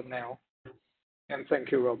do so now. And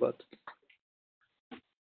thank you, Robert.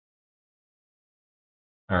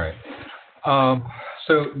 All right.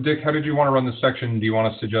 So Dick, how did you want to run this section? Do you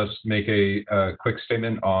want us to just make a quick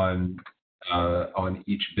statement on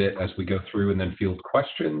each bit as we go through and then field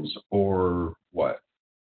questions, or what?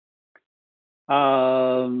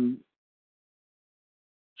 Sure.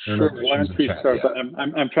 Why don't we start? But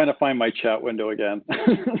I'm trying to find my chat window again.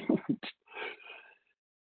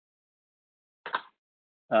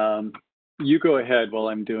 You go ahead while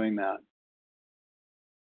I'm doing that.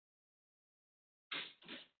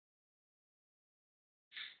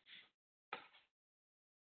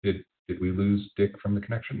 Did we lose Dick from the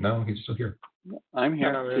connection? No, he's still here. I'm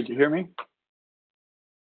here. Did you hear me?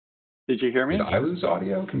 Did you hear me? Did I lose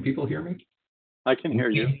audio? Can people hear me? I can hear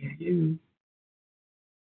you.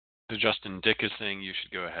 So Justin, Dick is saying you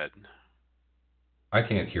should go ahead. I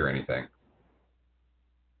can't hear anything.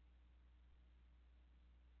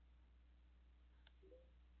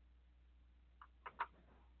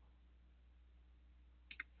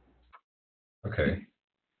 Okay.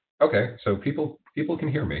 Okay, so people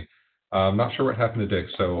can hear me. I'm not sure what happened to Dick,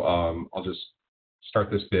 so I'll just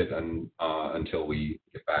start this bit until we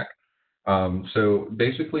get back. So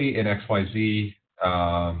basically in XYZ,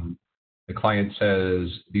 the client says,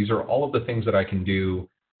 these are all of the things that I can do,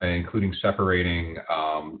 including separating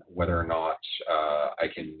whether or not I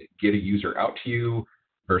can get a user out to you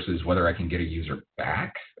versus whether I can get a user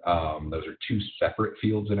back. Those are 2 separate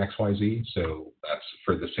fields in XYZ, so that's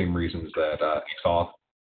for the same reasons that XAuth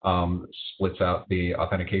splits out the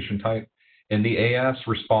authentication type. And the AS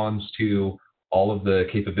responds to all of the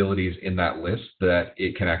capabilities in that list that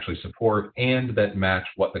it can actually support and that match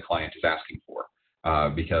what the client is asking for,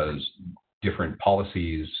 because different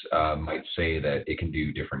policies might say that it can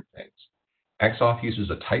do different things. XAuth uses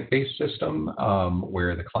a type-based system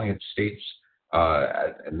where the client states,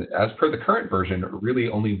 as per the current version, really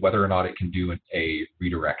only whether or not it can do a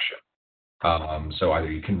redirection. So either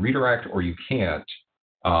you can redirect or you can't,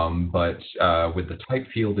 but with the type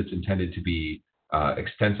field, it's intended to be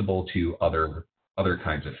extensible to other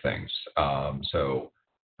kinds of things. So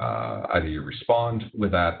either you respond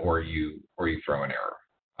with that or you throw an error.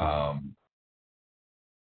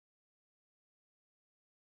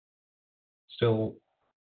 Still,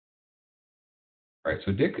 all right.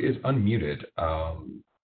 So Dick is unmuted.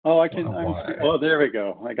 Oh, I can. Oh, there we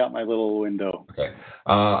go. I got my little window. Okay.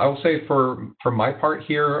 I will say for my part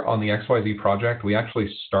here on the XYZ project, we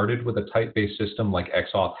actually started with a type-based system like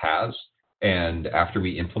XAuth has, and after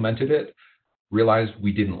we implemented it, realized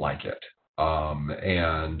we didn't like it.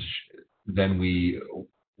 And then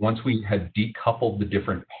once we had decoupled the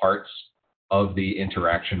different parts of the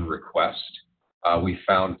interaction request, we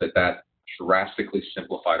found that drastically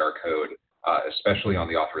simplified our code, especially on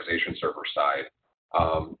the authorization server side.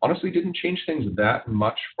 Honestly, didn't change things that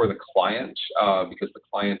much for the client because the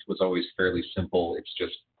client was always fairly simple. It's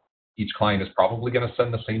just each client is probably going to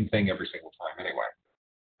send the same thing every single time anyway.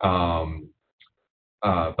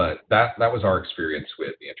 But that was our experience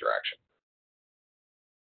with the interaction.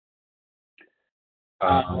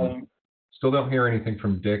 Still don't hear anything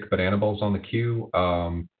from Dick, but Annabelle's on the queue.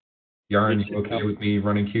 Yaron, you okay with me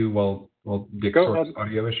running queue while Dick sorts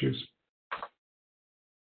audio issues?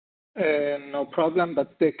 No problem,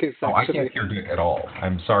 but Dick is actually... I can't hear Dick at all.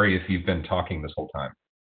 I'm sorry if you've been talking this whole time.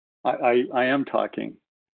 I am talking.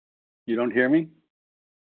 You don't hear me?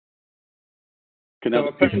 I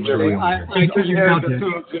can hear the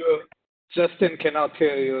 2 of you. Justin cannot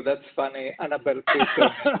hear you. That's funny. Annabelle, please go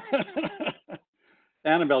ahead.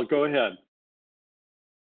 Annabelle, go ahead.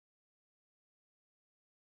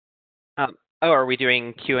 Are we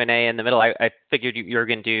doing Q&A in the middle? I figured you were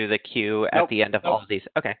going to do the Q at the end of all of these.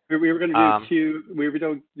 Okay. We were going to do Q. We were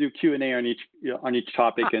going to do Q&A on each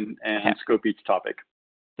topic and scope each topic.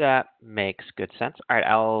 That makes good sense. All right.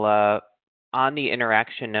 I'll on the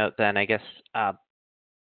interaction note then. I guess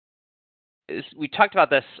we talked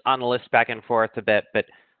about this on the list back and forth a bit, but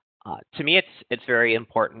To me, it's very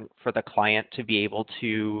important for the client to be able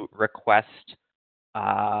to request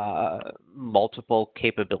multiple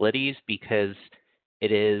capabilities, because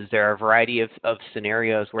there are a variety of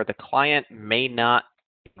scenarios where the client may not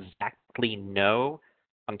exactly know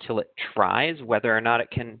until it tries whether or not it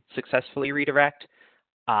can successfully redirect.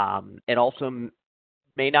 It also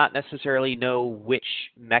may not necessarily know which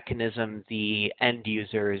mechanism the end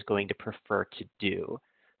user is going to prefer to do.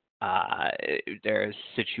 There's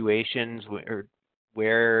situations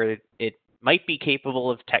where it might be capable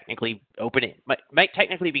of technically might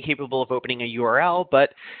technically be capable of opening a URL,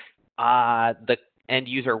 but the end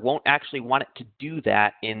user won't actually want it to do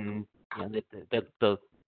that in the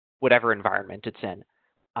whatever environment it's in,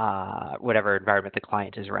 whatever environment the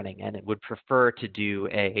client is running, and it would prefer to do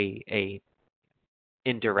a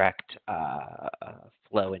indirect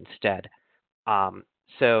flow instead.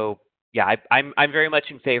 So yeah, I'm very much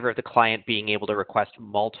in favor of the client being able to request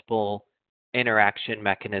multiple interaction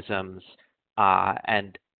mechanisms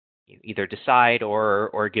and either decide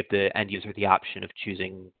or give the end user the option of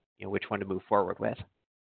choosing which one to move forward with.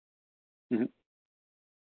 Mm-hmm.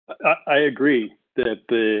 I agree that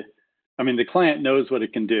the client knows what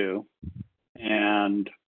it can do, and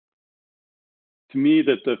to me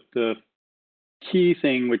that the key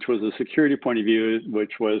thing, which was a security point of view,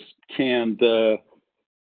 which was can the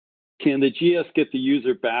GS get the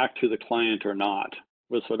user back to the client or not,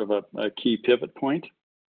 was sort of a key pivot point.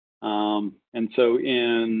 And so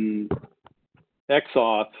in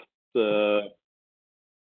XAuth,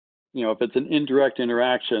 if it's an indirect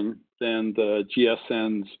interaction, then the GS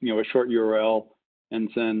sends a short URL and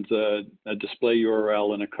sends a display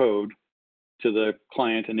URL and a code to the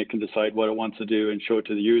client, and it can decide what it wants to do and show it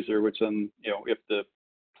to the user, which then, if the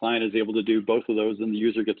client is able to do both of those, then the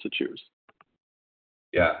user gets to choose.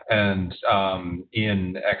 Yeah, and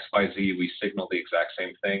in XYZ, we signal the exact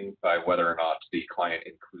same thing by whether or not the client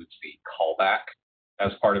includes the callback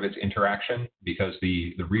as part of its interaction, because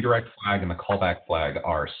the redirect flag and the callback flag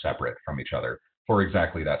are separate from each other for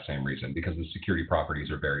exactly that same reason, because the security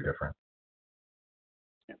properties are very different.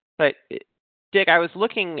 But Dick, I was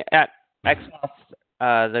looking at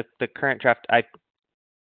XAuth, the current draft.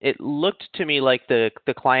 It looked to me like the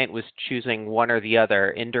client was choosing one or the other,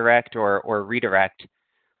 indirect or redirect.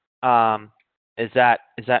 Is that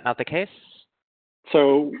not the case?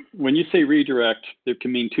 So when you say redirect, it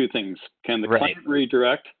can mean two things. Can the client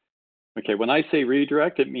redirect? Okay, when I say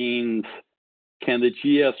redirect, it means can the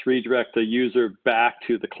GS redirect the user back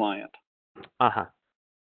to the client?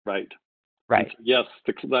 Right. Right. So yes,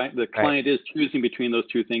 the client is choosing between those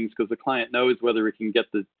two things because the client knows whether it can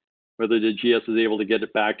whether the GS is able to get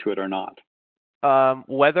it back to it or not.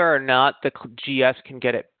 Whether or not the GS can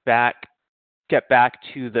get back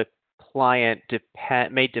to the client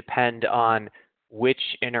may depend on which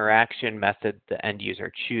interaction method the end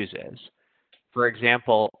user chooses. For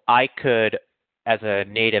example, I could, as a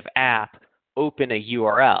native app, open a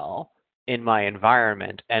URL in my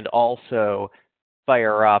environment and also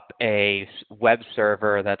fire up a web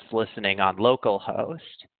server that's listening on localhost.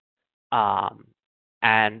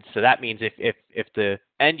 And so that means if the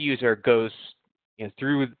end user goes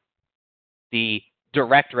through the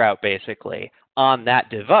direct route basically on that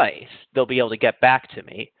device, they'll be able to get back to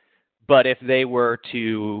me. But if they were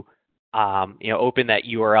to open that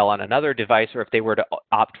URL on another device, or if they were to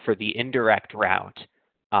opt for the indirect route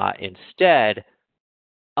instead,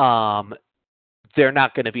 they're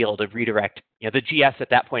not going to be able to redirect. The GS at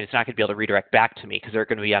that point is not going to be able to redirect back to me because they're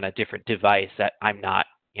going to be on a different device that I'm not,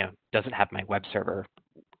 doesn't have my web server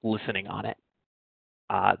listening on it.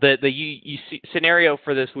 The scenario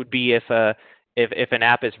for this would be if an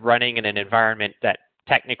app is running in an environment that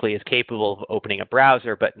technically is capable of opening a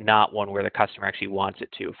browser, but not one where the customer actually wants it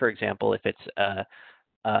to. For example, if it's a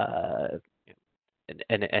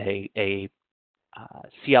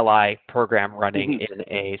CLI program running in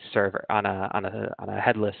a server on a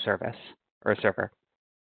headless service or a server.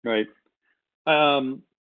 Right. Well,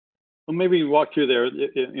 maybe walk through there.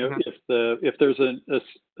 If there's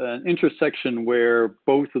an intersection where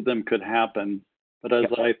both of them could happen, but as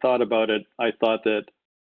I thought about it, I thought that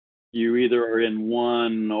you either are in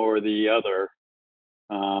one or the other.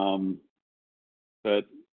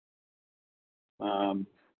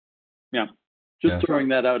 Just throwing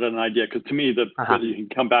that out as an idea, because to me, whether you can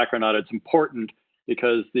come back or not, it's important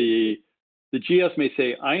because the GS may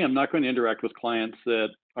say, I am not going to interact with clients that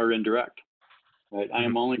are indirect. Right? I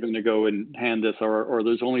am only going to go and hand this, or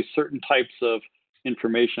there's only certain types of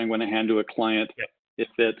information I'm going to hand to a client if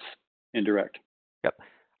it's indirect. Yep.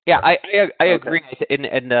 Yeah, I agree.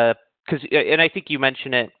 And I think you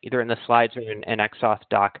mentioned it either in the slides or in XAuth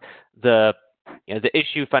doc. The the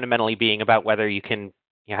issue fundamentally being about whether you can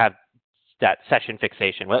have that session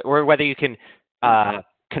fixation, or whether you can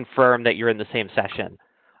confirm that you're in the same session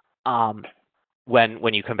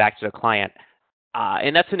when you come back to the client.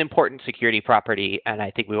 And that's an important security property, and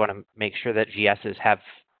I think we want to make sure that GSs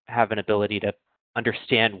have an ability to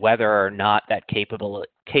understand whether or not that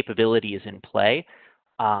capability is in play.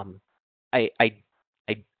 I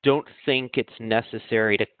don't think it's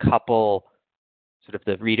necessary to couple sort of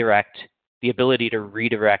the ability to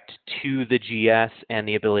redirect to the GS and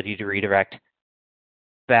the ability to redirect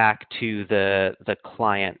back to the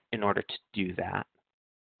client in order to do that.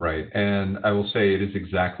 Right. And I will say it is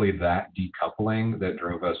exactly that decoupling that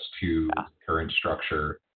drove us to the current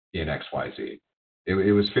structure in XYZ.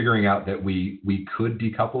 It was figuring out that we could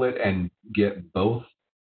decouple it and get both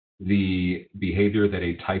the behavior that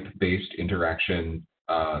a type-based interaction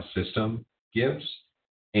system gives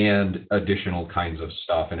and additional kinds of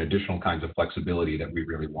stuff and additional kinds of flexibility that we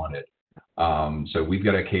really wanted. So we've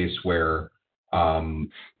got a case where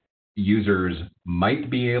users might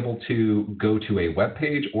be able to go to a web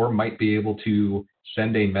page or might be able to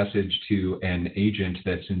send a message to an agent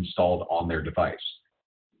that's installed on their device.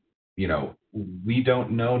 We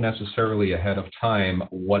don't know necessarily ahead of time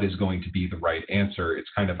what is going to be the right answer. It's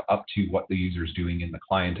kind of up to what the user's doing in the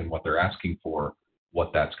client and what they're asking for,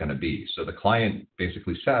 what that's going to be. So the client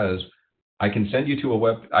basically says, I can send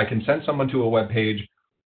someone to a web page,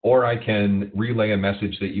 or I can relay a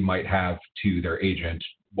message that you might have to their agent.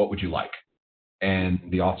 What would you like? And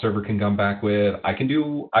the auth server can come back with, I can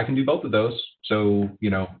do both of those. So you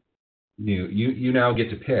now get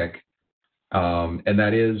to pick. And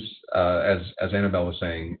that is, as Annabelle was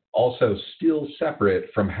saying, also still separate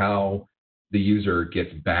from how the user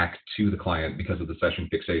gets back to the client because of the session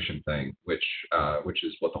fixation thing, which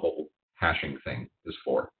is what the whole hashing thing is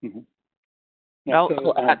for. Mm-hmm. Yeah,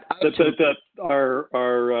 our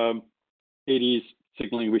 80s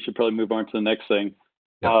signaling, we should probably move on to the next thing.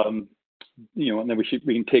 Yeah. And then we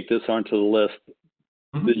can take this onto the list.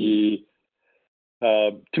 Mm-hmm.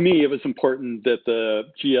 To me, it was important that the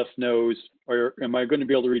GS knows, am I going to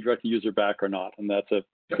be able to redirect the user back or not? And that's a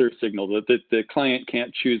clear signal that the client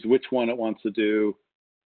can't choose which one it wants to do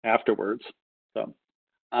afterwards. So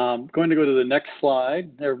I'm going to go to the next slide.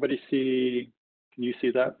 Everybody can you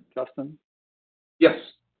see that, Justin? Yes,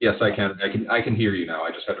 I can. I can hear you now.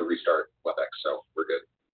 I just had to restart WebEx, so we're good.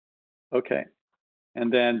 Okay.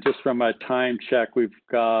 And then just from a time check, we've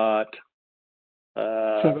got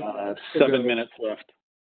 7 minutes left.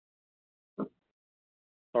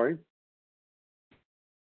 Sorry?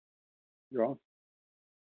 You're on?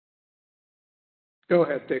 Go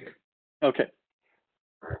ahead, Dick. Okay.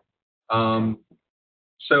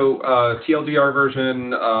 So TLDR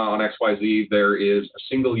version on XYZ, there is a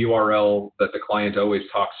single URL that the client always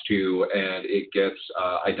talks to, and it gets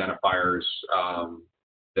identifiers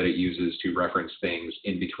that it uses to reference things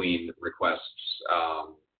in between requests.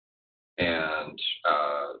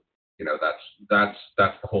 That's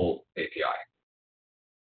the whole API.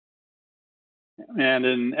 And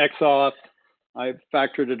in XAuth, I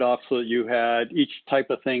factored it off so that you had each type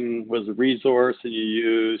of thing was a resource, and you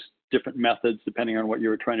used different methods depending on what you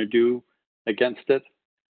were trying to do against it.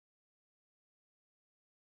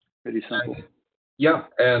 Pretty simple. Yeah,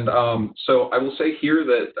 and so I will say here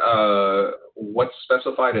that what's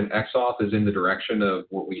specified in XAuth is in the direction of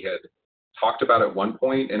what we had talked about at one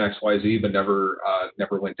point in XYZ, but never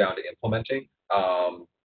went down to implementing.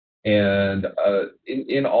 In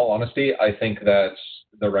all honesty, I think that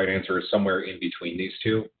the right answer is somewhere in between these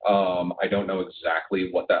two. I don't know exactly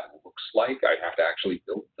what that looks like. I'd have to actually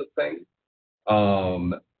build the thing. I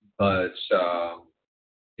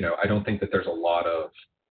don't think that there's a lot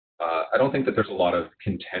of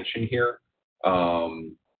contention here.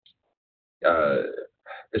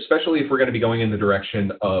 Especially if we're going to be going in the direction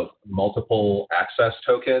of multiple access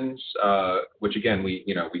tokens, which again we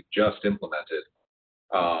just implemented,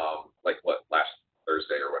 last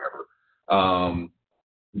Thursday or whatever.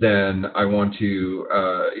 Then I want to.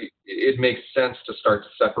 It makes sense to start to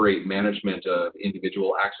separate management of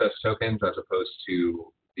individual access tokens as opposed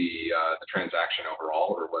to the transaction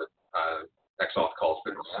overall, or what XAuth calls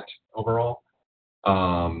the grant overall.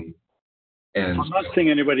 And I'm not seeing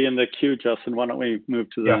anybody in the queue, Justin. Why don't we move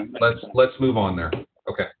to the next one? Let's move on there.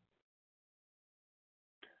 Okay.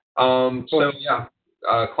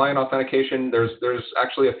 Client authentication. There's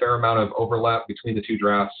actually a fair amount of overlap between the two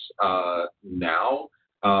drafts now,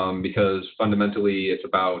 because fundamentally it's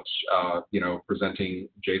about presenting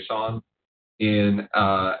JSON.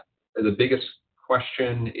 The biggest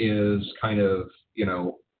question is kind of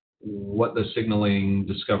what the signaling,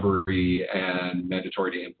 discovery, and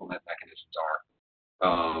mandatory to implement mechanisms are.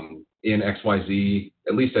 In XYZ,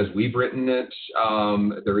 at least as we've written it,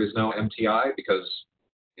 there is no MTI because,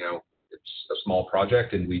 it's a small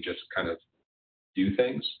project and we just kind of do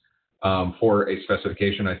things. For a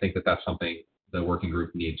specification, I think that that's something the working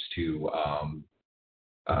group needs to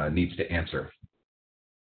answer.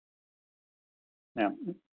 Yeah.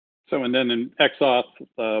 So, and then in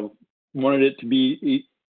XAuth, wanted it to be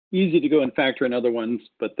easy to go and factor in other ones,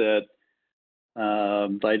 but that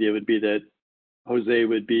the idea would be that Jose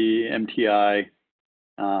would be MTI,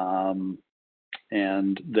 and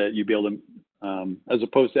that you'd be able to, as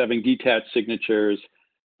opposed to having detached signatures,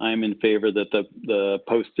 I'm in favor that the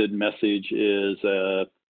posted message is a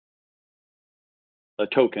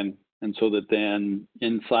token, and so that then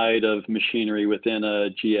inside of machinery within a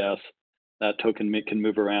GS, that token can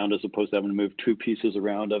move around as opposed to having to move two pieces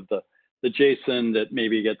around of the JSON that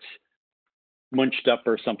maybe gets munched up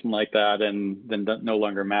or something like that, and then that no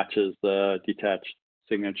longer matches the detached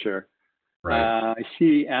signature. Right. I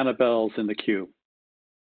see Annabelle's in the queue.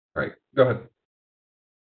 Right. Go ahead.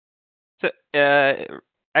 So,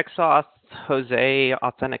 XAuth Jose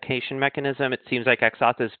authentication mechanism. It seems like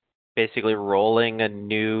XAuth is basically rolling a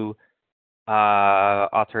new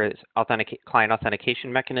client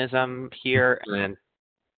authentication mechanism here, and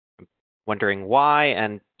I'm wondering why.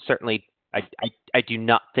 And certainly, I do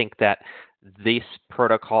not think that this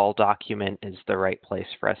protocol document is the right place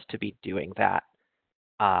for us to be doing that.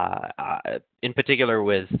 In particular,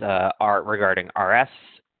 with regarding RS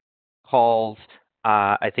calls,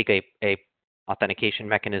 I think a authentication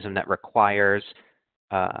mechanism that requires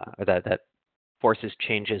that forces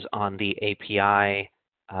changes on the API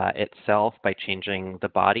itself by changing the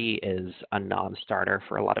body is a non-starter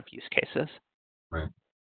for a lot of use cases. Right.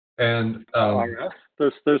 And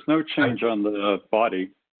there's no change on the body.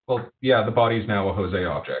 Well, yeah, the body is now a Jose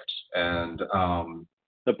object, and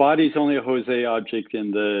the body is only a Jose object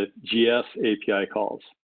in the GS API calls.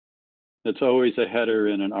 It's always a header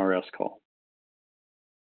in an RS call.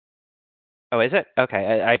 Oh, is it?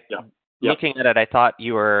 Okay. Yeah. Looking at it, I thought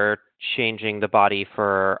you were changing the body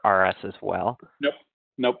for RS as well.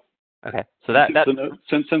 Nope. Okay. So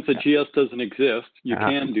since the GS doesn't exist, you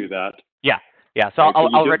can do that. Yeah. So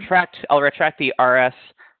I'll retract the RS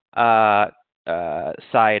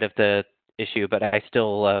side of the issue, but I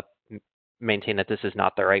still maintain that this is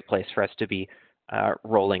not the right place for us to be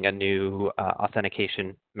rolling a new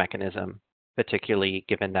authentication mechanism, particularly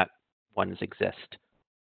given that ones exist.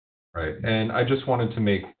 Right. And I just wanted to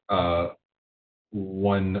make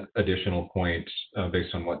one additional point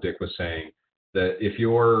based on what Dick was saying, that if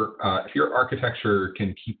your architecture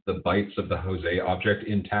can keep the bytes of the Jose object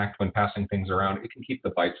intact when passing things around, it can keep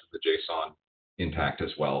the bytes of the JSON intact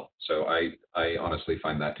as well. So I honestly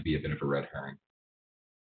find that to be a bit of a red herring.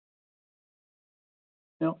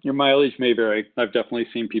 Your mileage may vary. I've definitely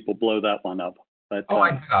seen people blow that one up. But,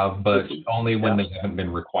 I have, but only when they haven't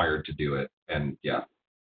been required to do it. And yeah.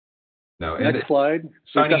 No. Next slide.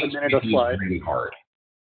 We've got a minute of slide. Really hard.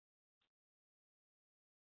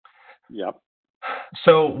 Yep.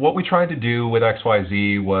 So what we tried to do with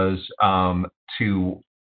XYZ was to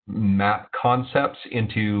map concepts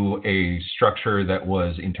into a structure that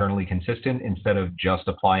was internally consistent instead of just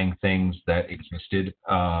applying things that existed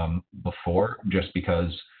before, just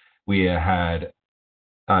because we had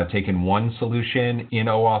taken one solution in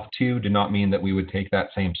OAuth 2 did not mean that we would take that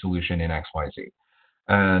same solution in XYZ.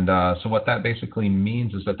 And so what that basically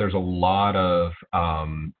means is that there's a lot of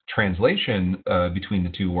translation between the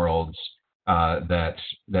two worlds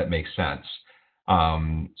that makes sense.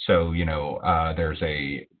 So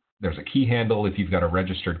there's a key handle if you've got a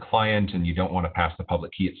registered client and you don't want to pass the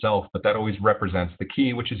public key itself, but that always represents the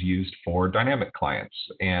key, which is used for dynamic clients.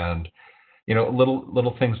 And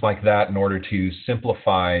little things like that in order to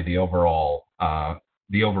simplify the overall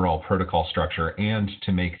protocol structure and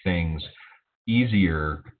to make things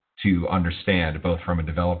easier to understand, both from a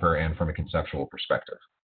developer and from a conceptual perspective.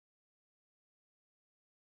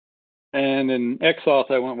 And in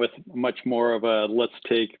XAuth, I went with much more of a let's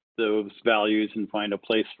take those values and find a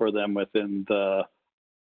place for them within the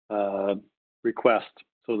request,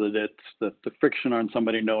 so that it's the friction on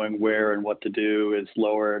somebody knowing where and what to do is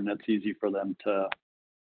lower, and it's easy for them to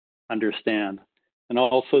understand. And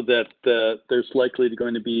also that there's likely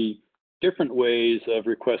going to be different ways of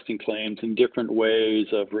requesting claims and different ways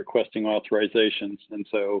of requesting authorizations. And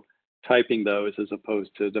so typing those as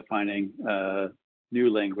opposed to defining new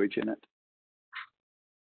language in it.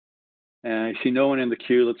 And I see no one in the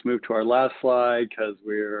queue. Let's move to our last slide because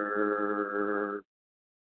we're...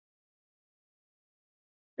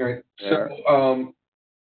 All right. So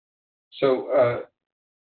So,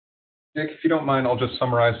 Dick, if you don't mind, I'll just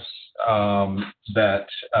summarize that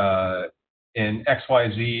in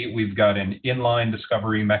XYZ, we've got an inline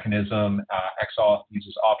discovery mechanism. XAuth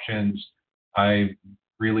uses options. I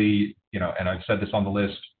really, and I've said this on the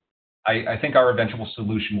list, I think our eventual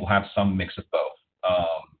solution will have some mix of both.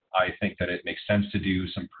 I think that it makes sense to do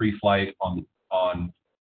some pre-flight on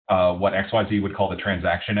what XYZ would call the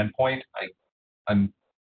transaction endpoint. I'm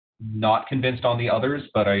not convinced on the others,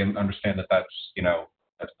 but I understand that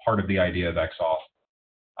that's part of the idea of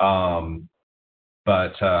XAuth.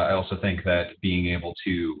 But I also think that being able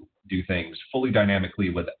to do things fully dynamically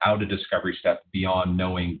without a discovery step beyond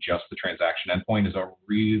knowing just the transaction endpoint is a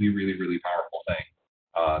really, really, really powerful thing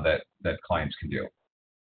that clients can do.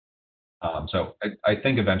 So I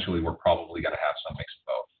think eventually we're probably going to have some mix of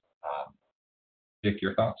both. Dick,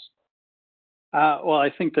 your thoughts? Well,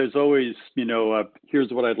 I think there's always,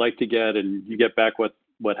 here's what I'd like to get, and you get back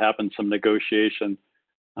what happens, some negotiation.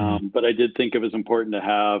 But I did think it was important to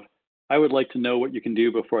have, I would like to know what you can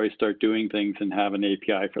do before I start doing things and have an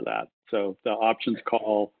API for that. So the options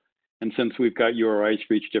call, and since we've got URIs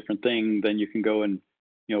for each different thing, then you can go and,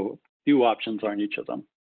 do options on each of them.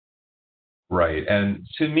 Right, and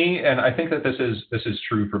to me, and I think that this is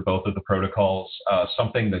true for both of the protocols.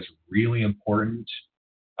 Something that's really important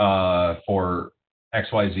for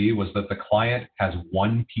XYZ was that the client has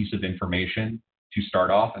one piece of information to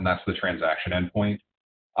start off, and that's the transaction endpoint.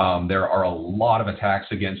 There are a lot of attacks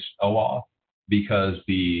against OAuth because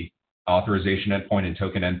the authorization endpoint and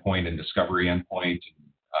token endpoint and discovery endpoint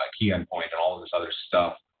and key endpoint and all of this other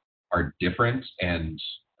stuff are different, and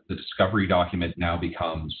the discovery document now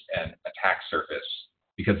becomes an attack surface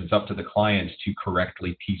because it's up to the client to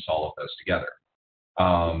correctly piece all of those together.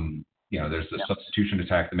 There's the substitution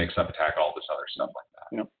attack, the mix-up attack, all this other stuff like that.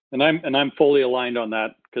 Yeah, and I'm fully aligned on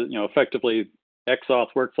that because effectively XAuth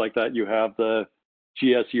works like that. You have the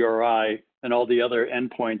GS URI, and all the other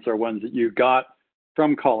endpoints are ones that you got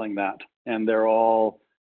from calling that, and they're all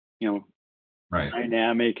right,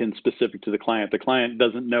 dynamic and specific to the client. The client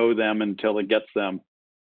doesn't know them until it gets them.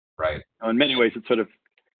 Right. In many ways, it's sort of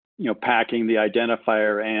packing the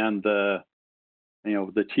identifier and the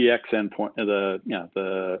TX endpoint,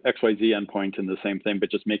 the XYZ endpoint in the same thing,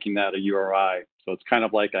 but just making that a URI. So it's kind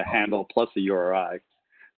of like a handle plus a URI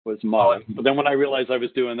was mod. But then when I realized I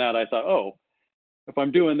was doing that, I thought, oh, if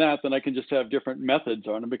I'm doing that, then I can just have different methods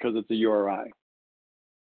on it because it's a URI.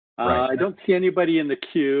 Right. I don't see anybody in the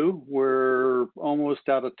queue. We're almost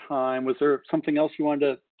out of time. Was there something else you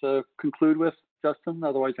wanted to conclude with, Justin?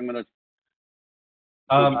 Otherwise, I'm going to.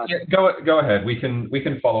 Go ahead. We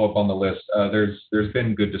can follow up on the list. There's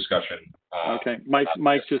been good discussion. Okay,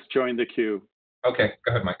 Mike just joined the queue. Okay,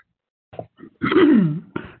 go ahead, Mike.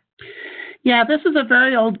 Yeah, this is a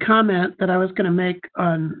very old comment that I was going to make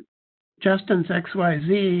on Justin's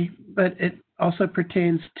XYZ, but it also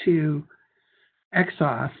pertains to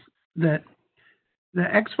XAuth. That the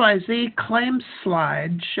XYZ claims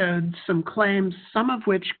slide showed some claims, some of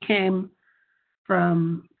which came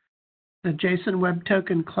from the JSON Web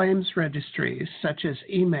Token claims registries, such as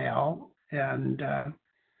email and a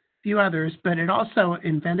few others, but it also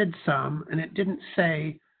invented some, and it didn't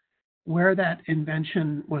say where that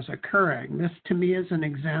invention was occurring. This, to me, is an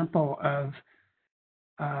example of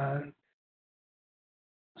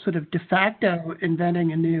sort of de facto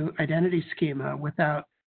inventing a new identity schema without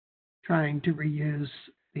trying to reuse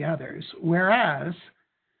the others. Whereas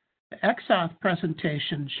the XAuth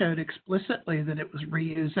presentation showed explicitly that it was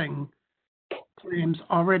reusing claims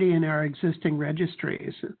already in our existing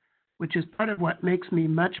registries, which is part of what makes me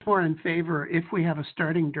much more in favor, if we have a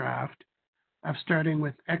starting draft, of starting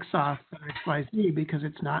with XAuth and XYZ, because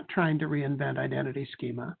it's not trying to reinvent identity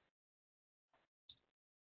schema.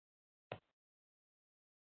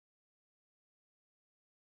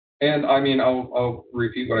 And I mean, I'll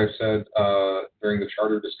repeat what I've said during the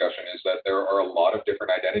charter discussion, is that there are a lot of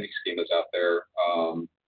different identity schemas out there.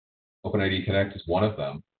 OpenID Connect is one of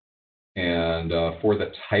them. And for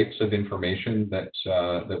the types of information that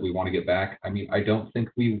we want to get back, I mean, I don't think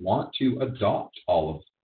we want to adopt all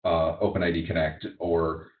of OpenID Connect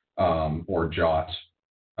or JOT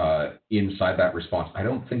inside that response. I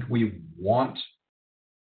don't think we want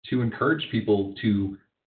to encourage people to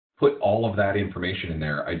put all of that information in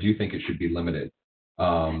there. I do think it should be limited.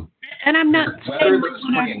 And I'm not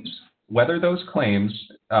whether those claims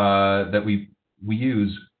that we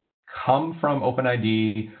use come from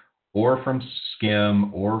OpenID or from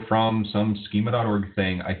SCIM or from some schema.org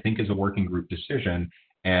thing, I think is a working group decision.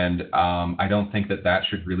 And I don't think that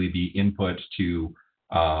should really be input to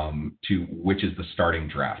which is the starting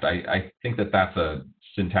draft. I think that's a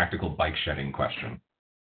syntactical bike shedding question.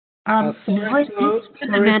 Sorry to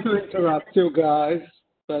interrupt you guys,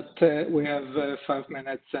 but we have 5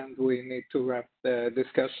 minutes and we need to wrap the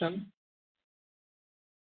discussion.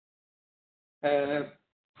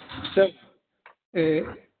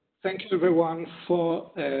 Thank you everyone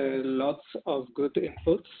for lots of good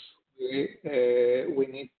inputs. We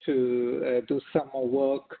need to do some more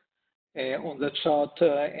work on the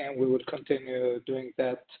charter, and we will continue doing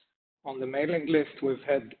that on the mailing list. We've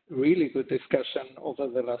had really good discussion over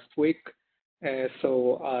the last week,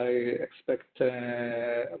 so I expect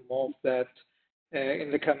more of that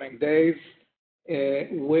in the coming days.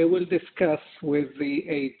 We will discuss with the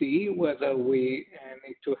AD whether we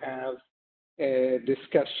need to have a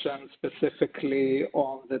discussion specifically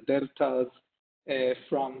on the deltas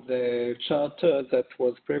from the charter that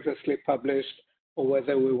was previously published, or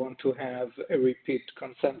whether we want to have a repeat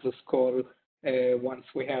consensus call once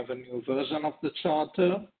we have a new version of the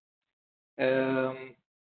charter.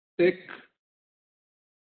 Dick,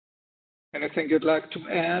 anything you'd like to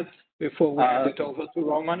add before we hand it over to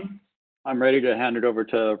Roman? I'm ready to hand it over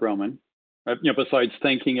to Roman. Besides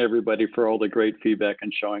thanking everybody for all the great feedback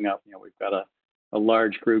and showing up, we've got a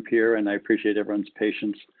large group here, and I appreciate everyone's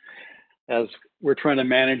patience as we're trying to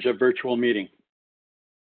manage a virtual meeting.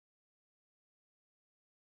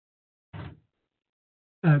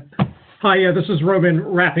 Hi, this is Roman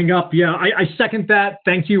wrapping up. Yeah, I second that.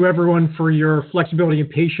 Thank you everyone for your flexibility and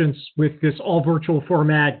patience with this all virtual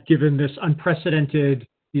format, given these unprecedented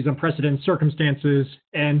circumstances.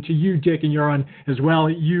 And to you, Dick and Yaron as well,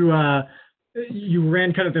 you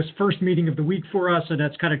ran kind of this first meeting of the week for us, and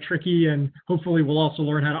that's kind of tricky, and hopefully we'll also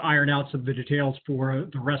learn how to iron out some of the details for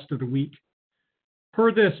the rest of the week.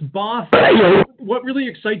 Per this BOF, what really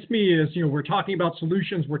excites me is, we're talking about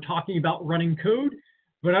solutions, we're talking about running code,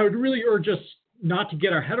 but I would really urge us not to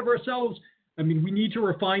get ahead of ourselves. I mean, we need to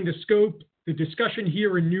refine the scope. The discussion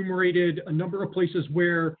here enumerated a number of places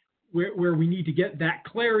where we need to get that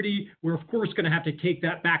clarity. We're of course going to have to take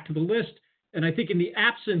that back to the list. And I think in the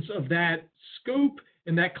absence of that scope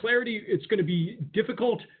and that clarity, it's going to be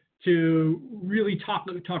difficult to really talk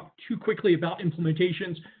too quickly about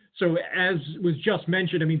implementations. So as was just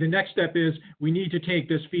mentioned, I mean, the next step is we need to take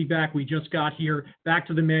this feedback we just got here back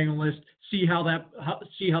to the manual list, see how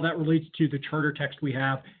that relates to the charter text we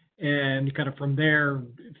have, and kind of from there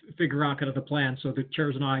figure out kind of the plan. So the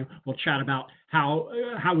chairs and I will chat about how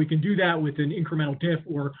we can do that with an incremental diff,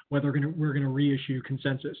 or whether we're going to reissue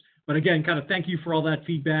consensus. But again, kind of thank you for all that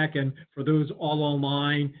feedback, and for those all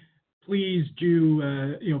online, please do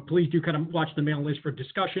kind of watch the mailing list for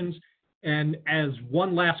discussions. And as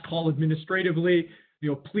one last call administratively,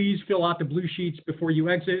 please fill out the blue sheets before you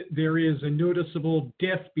exit. There is a noticeable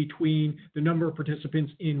diff between the number of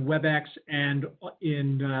participants in WebEx and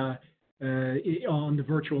on the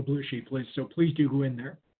virtual blue sheet, please. So please do go in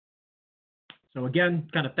there. So again,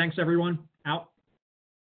 kind of thanks everyone. Out.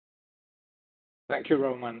 Thank you,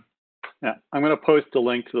 Roman. Yeah, I'm going to post a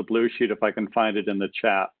link to the blue sheet if I can find it in the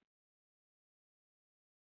chat.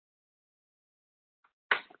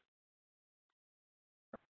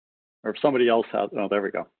 Or if somebody else has, oh, there we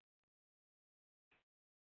go.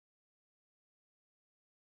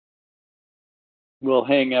 We'll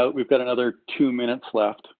hang out. We've got another 2 minutes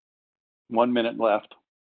left, 1 minute left.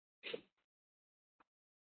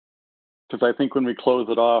 Because I think when we close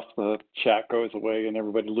it off, the chat goes away and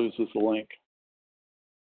everybody loses the link.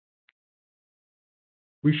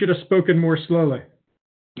 We should have spoken more slowly.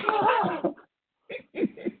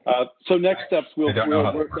 So next steps, we'll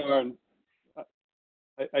work on.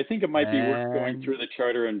 I think it might be worth going through the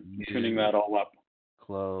charter and tuning that all up.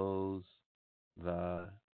 Close the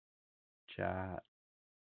chat.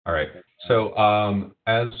 All right. So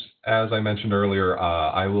as I mentioned earlier,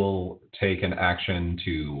 I will take an action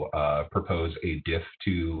to propose a diff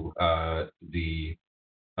to the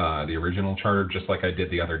original charter, just like I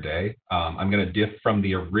did the other day. I'm going to diff from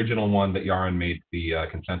the original one that Yaron made the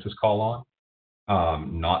consensus call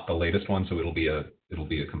on, not the latest one. So it'll be a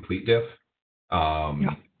complete diff.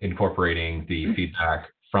 Incorporating the feedback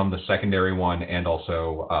from the secondary one, and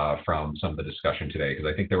also from some of the discussion today, because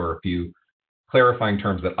I think there were a few clarifying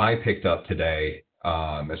terms that I picked up today,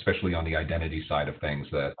 especially on the identity side of things,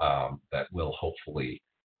 that will hopefully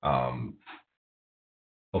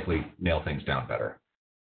nail things down better.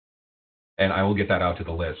 And I will get that out to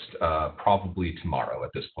the list probably tomorrow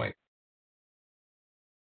at this point.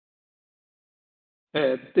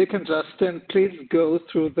 Dick and Justin, please go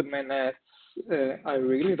through the minutes. I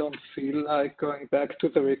really don't feel like going back to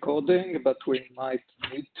the recording, but we might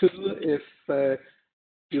need to if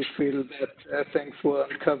you feel that things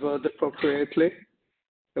weren't covered appropriately.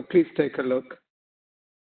 So please take a look.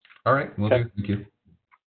 All right, will do. Thank you.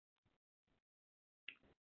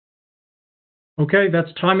 Okay,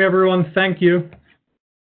 that's time, everyone. Thank you.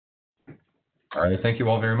 All right. Thank you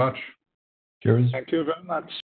all very much. Thank you very much.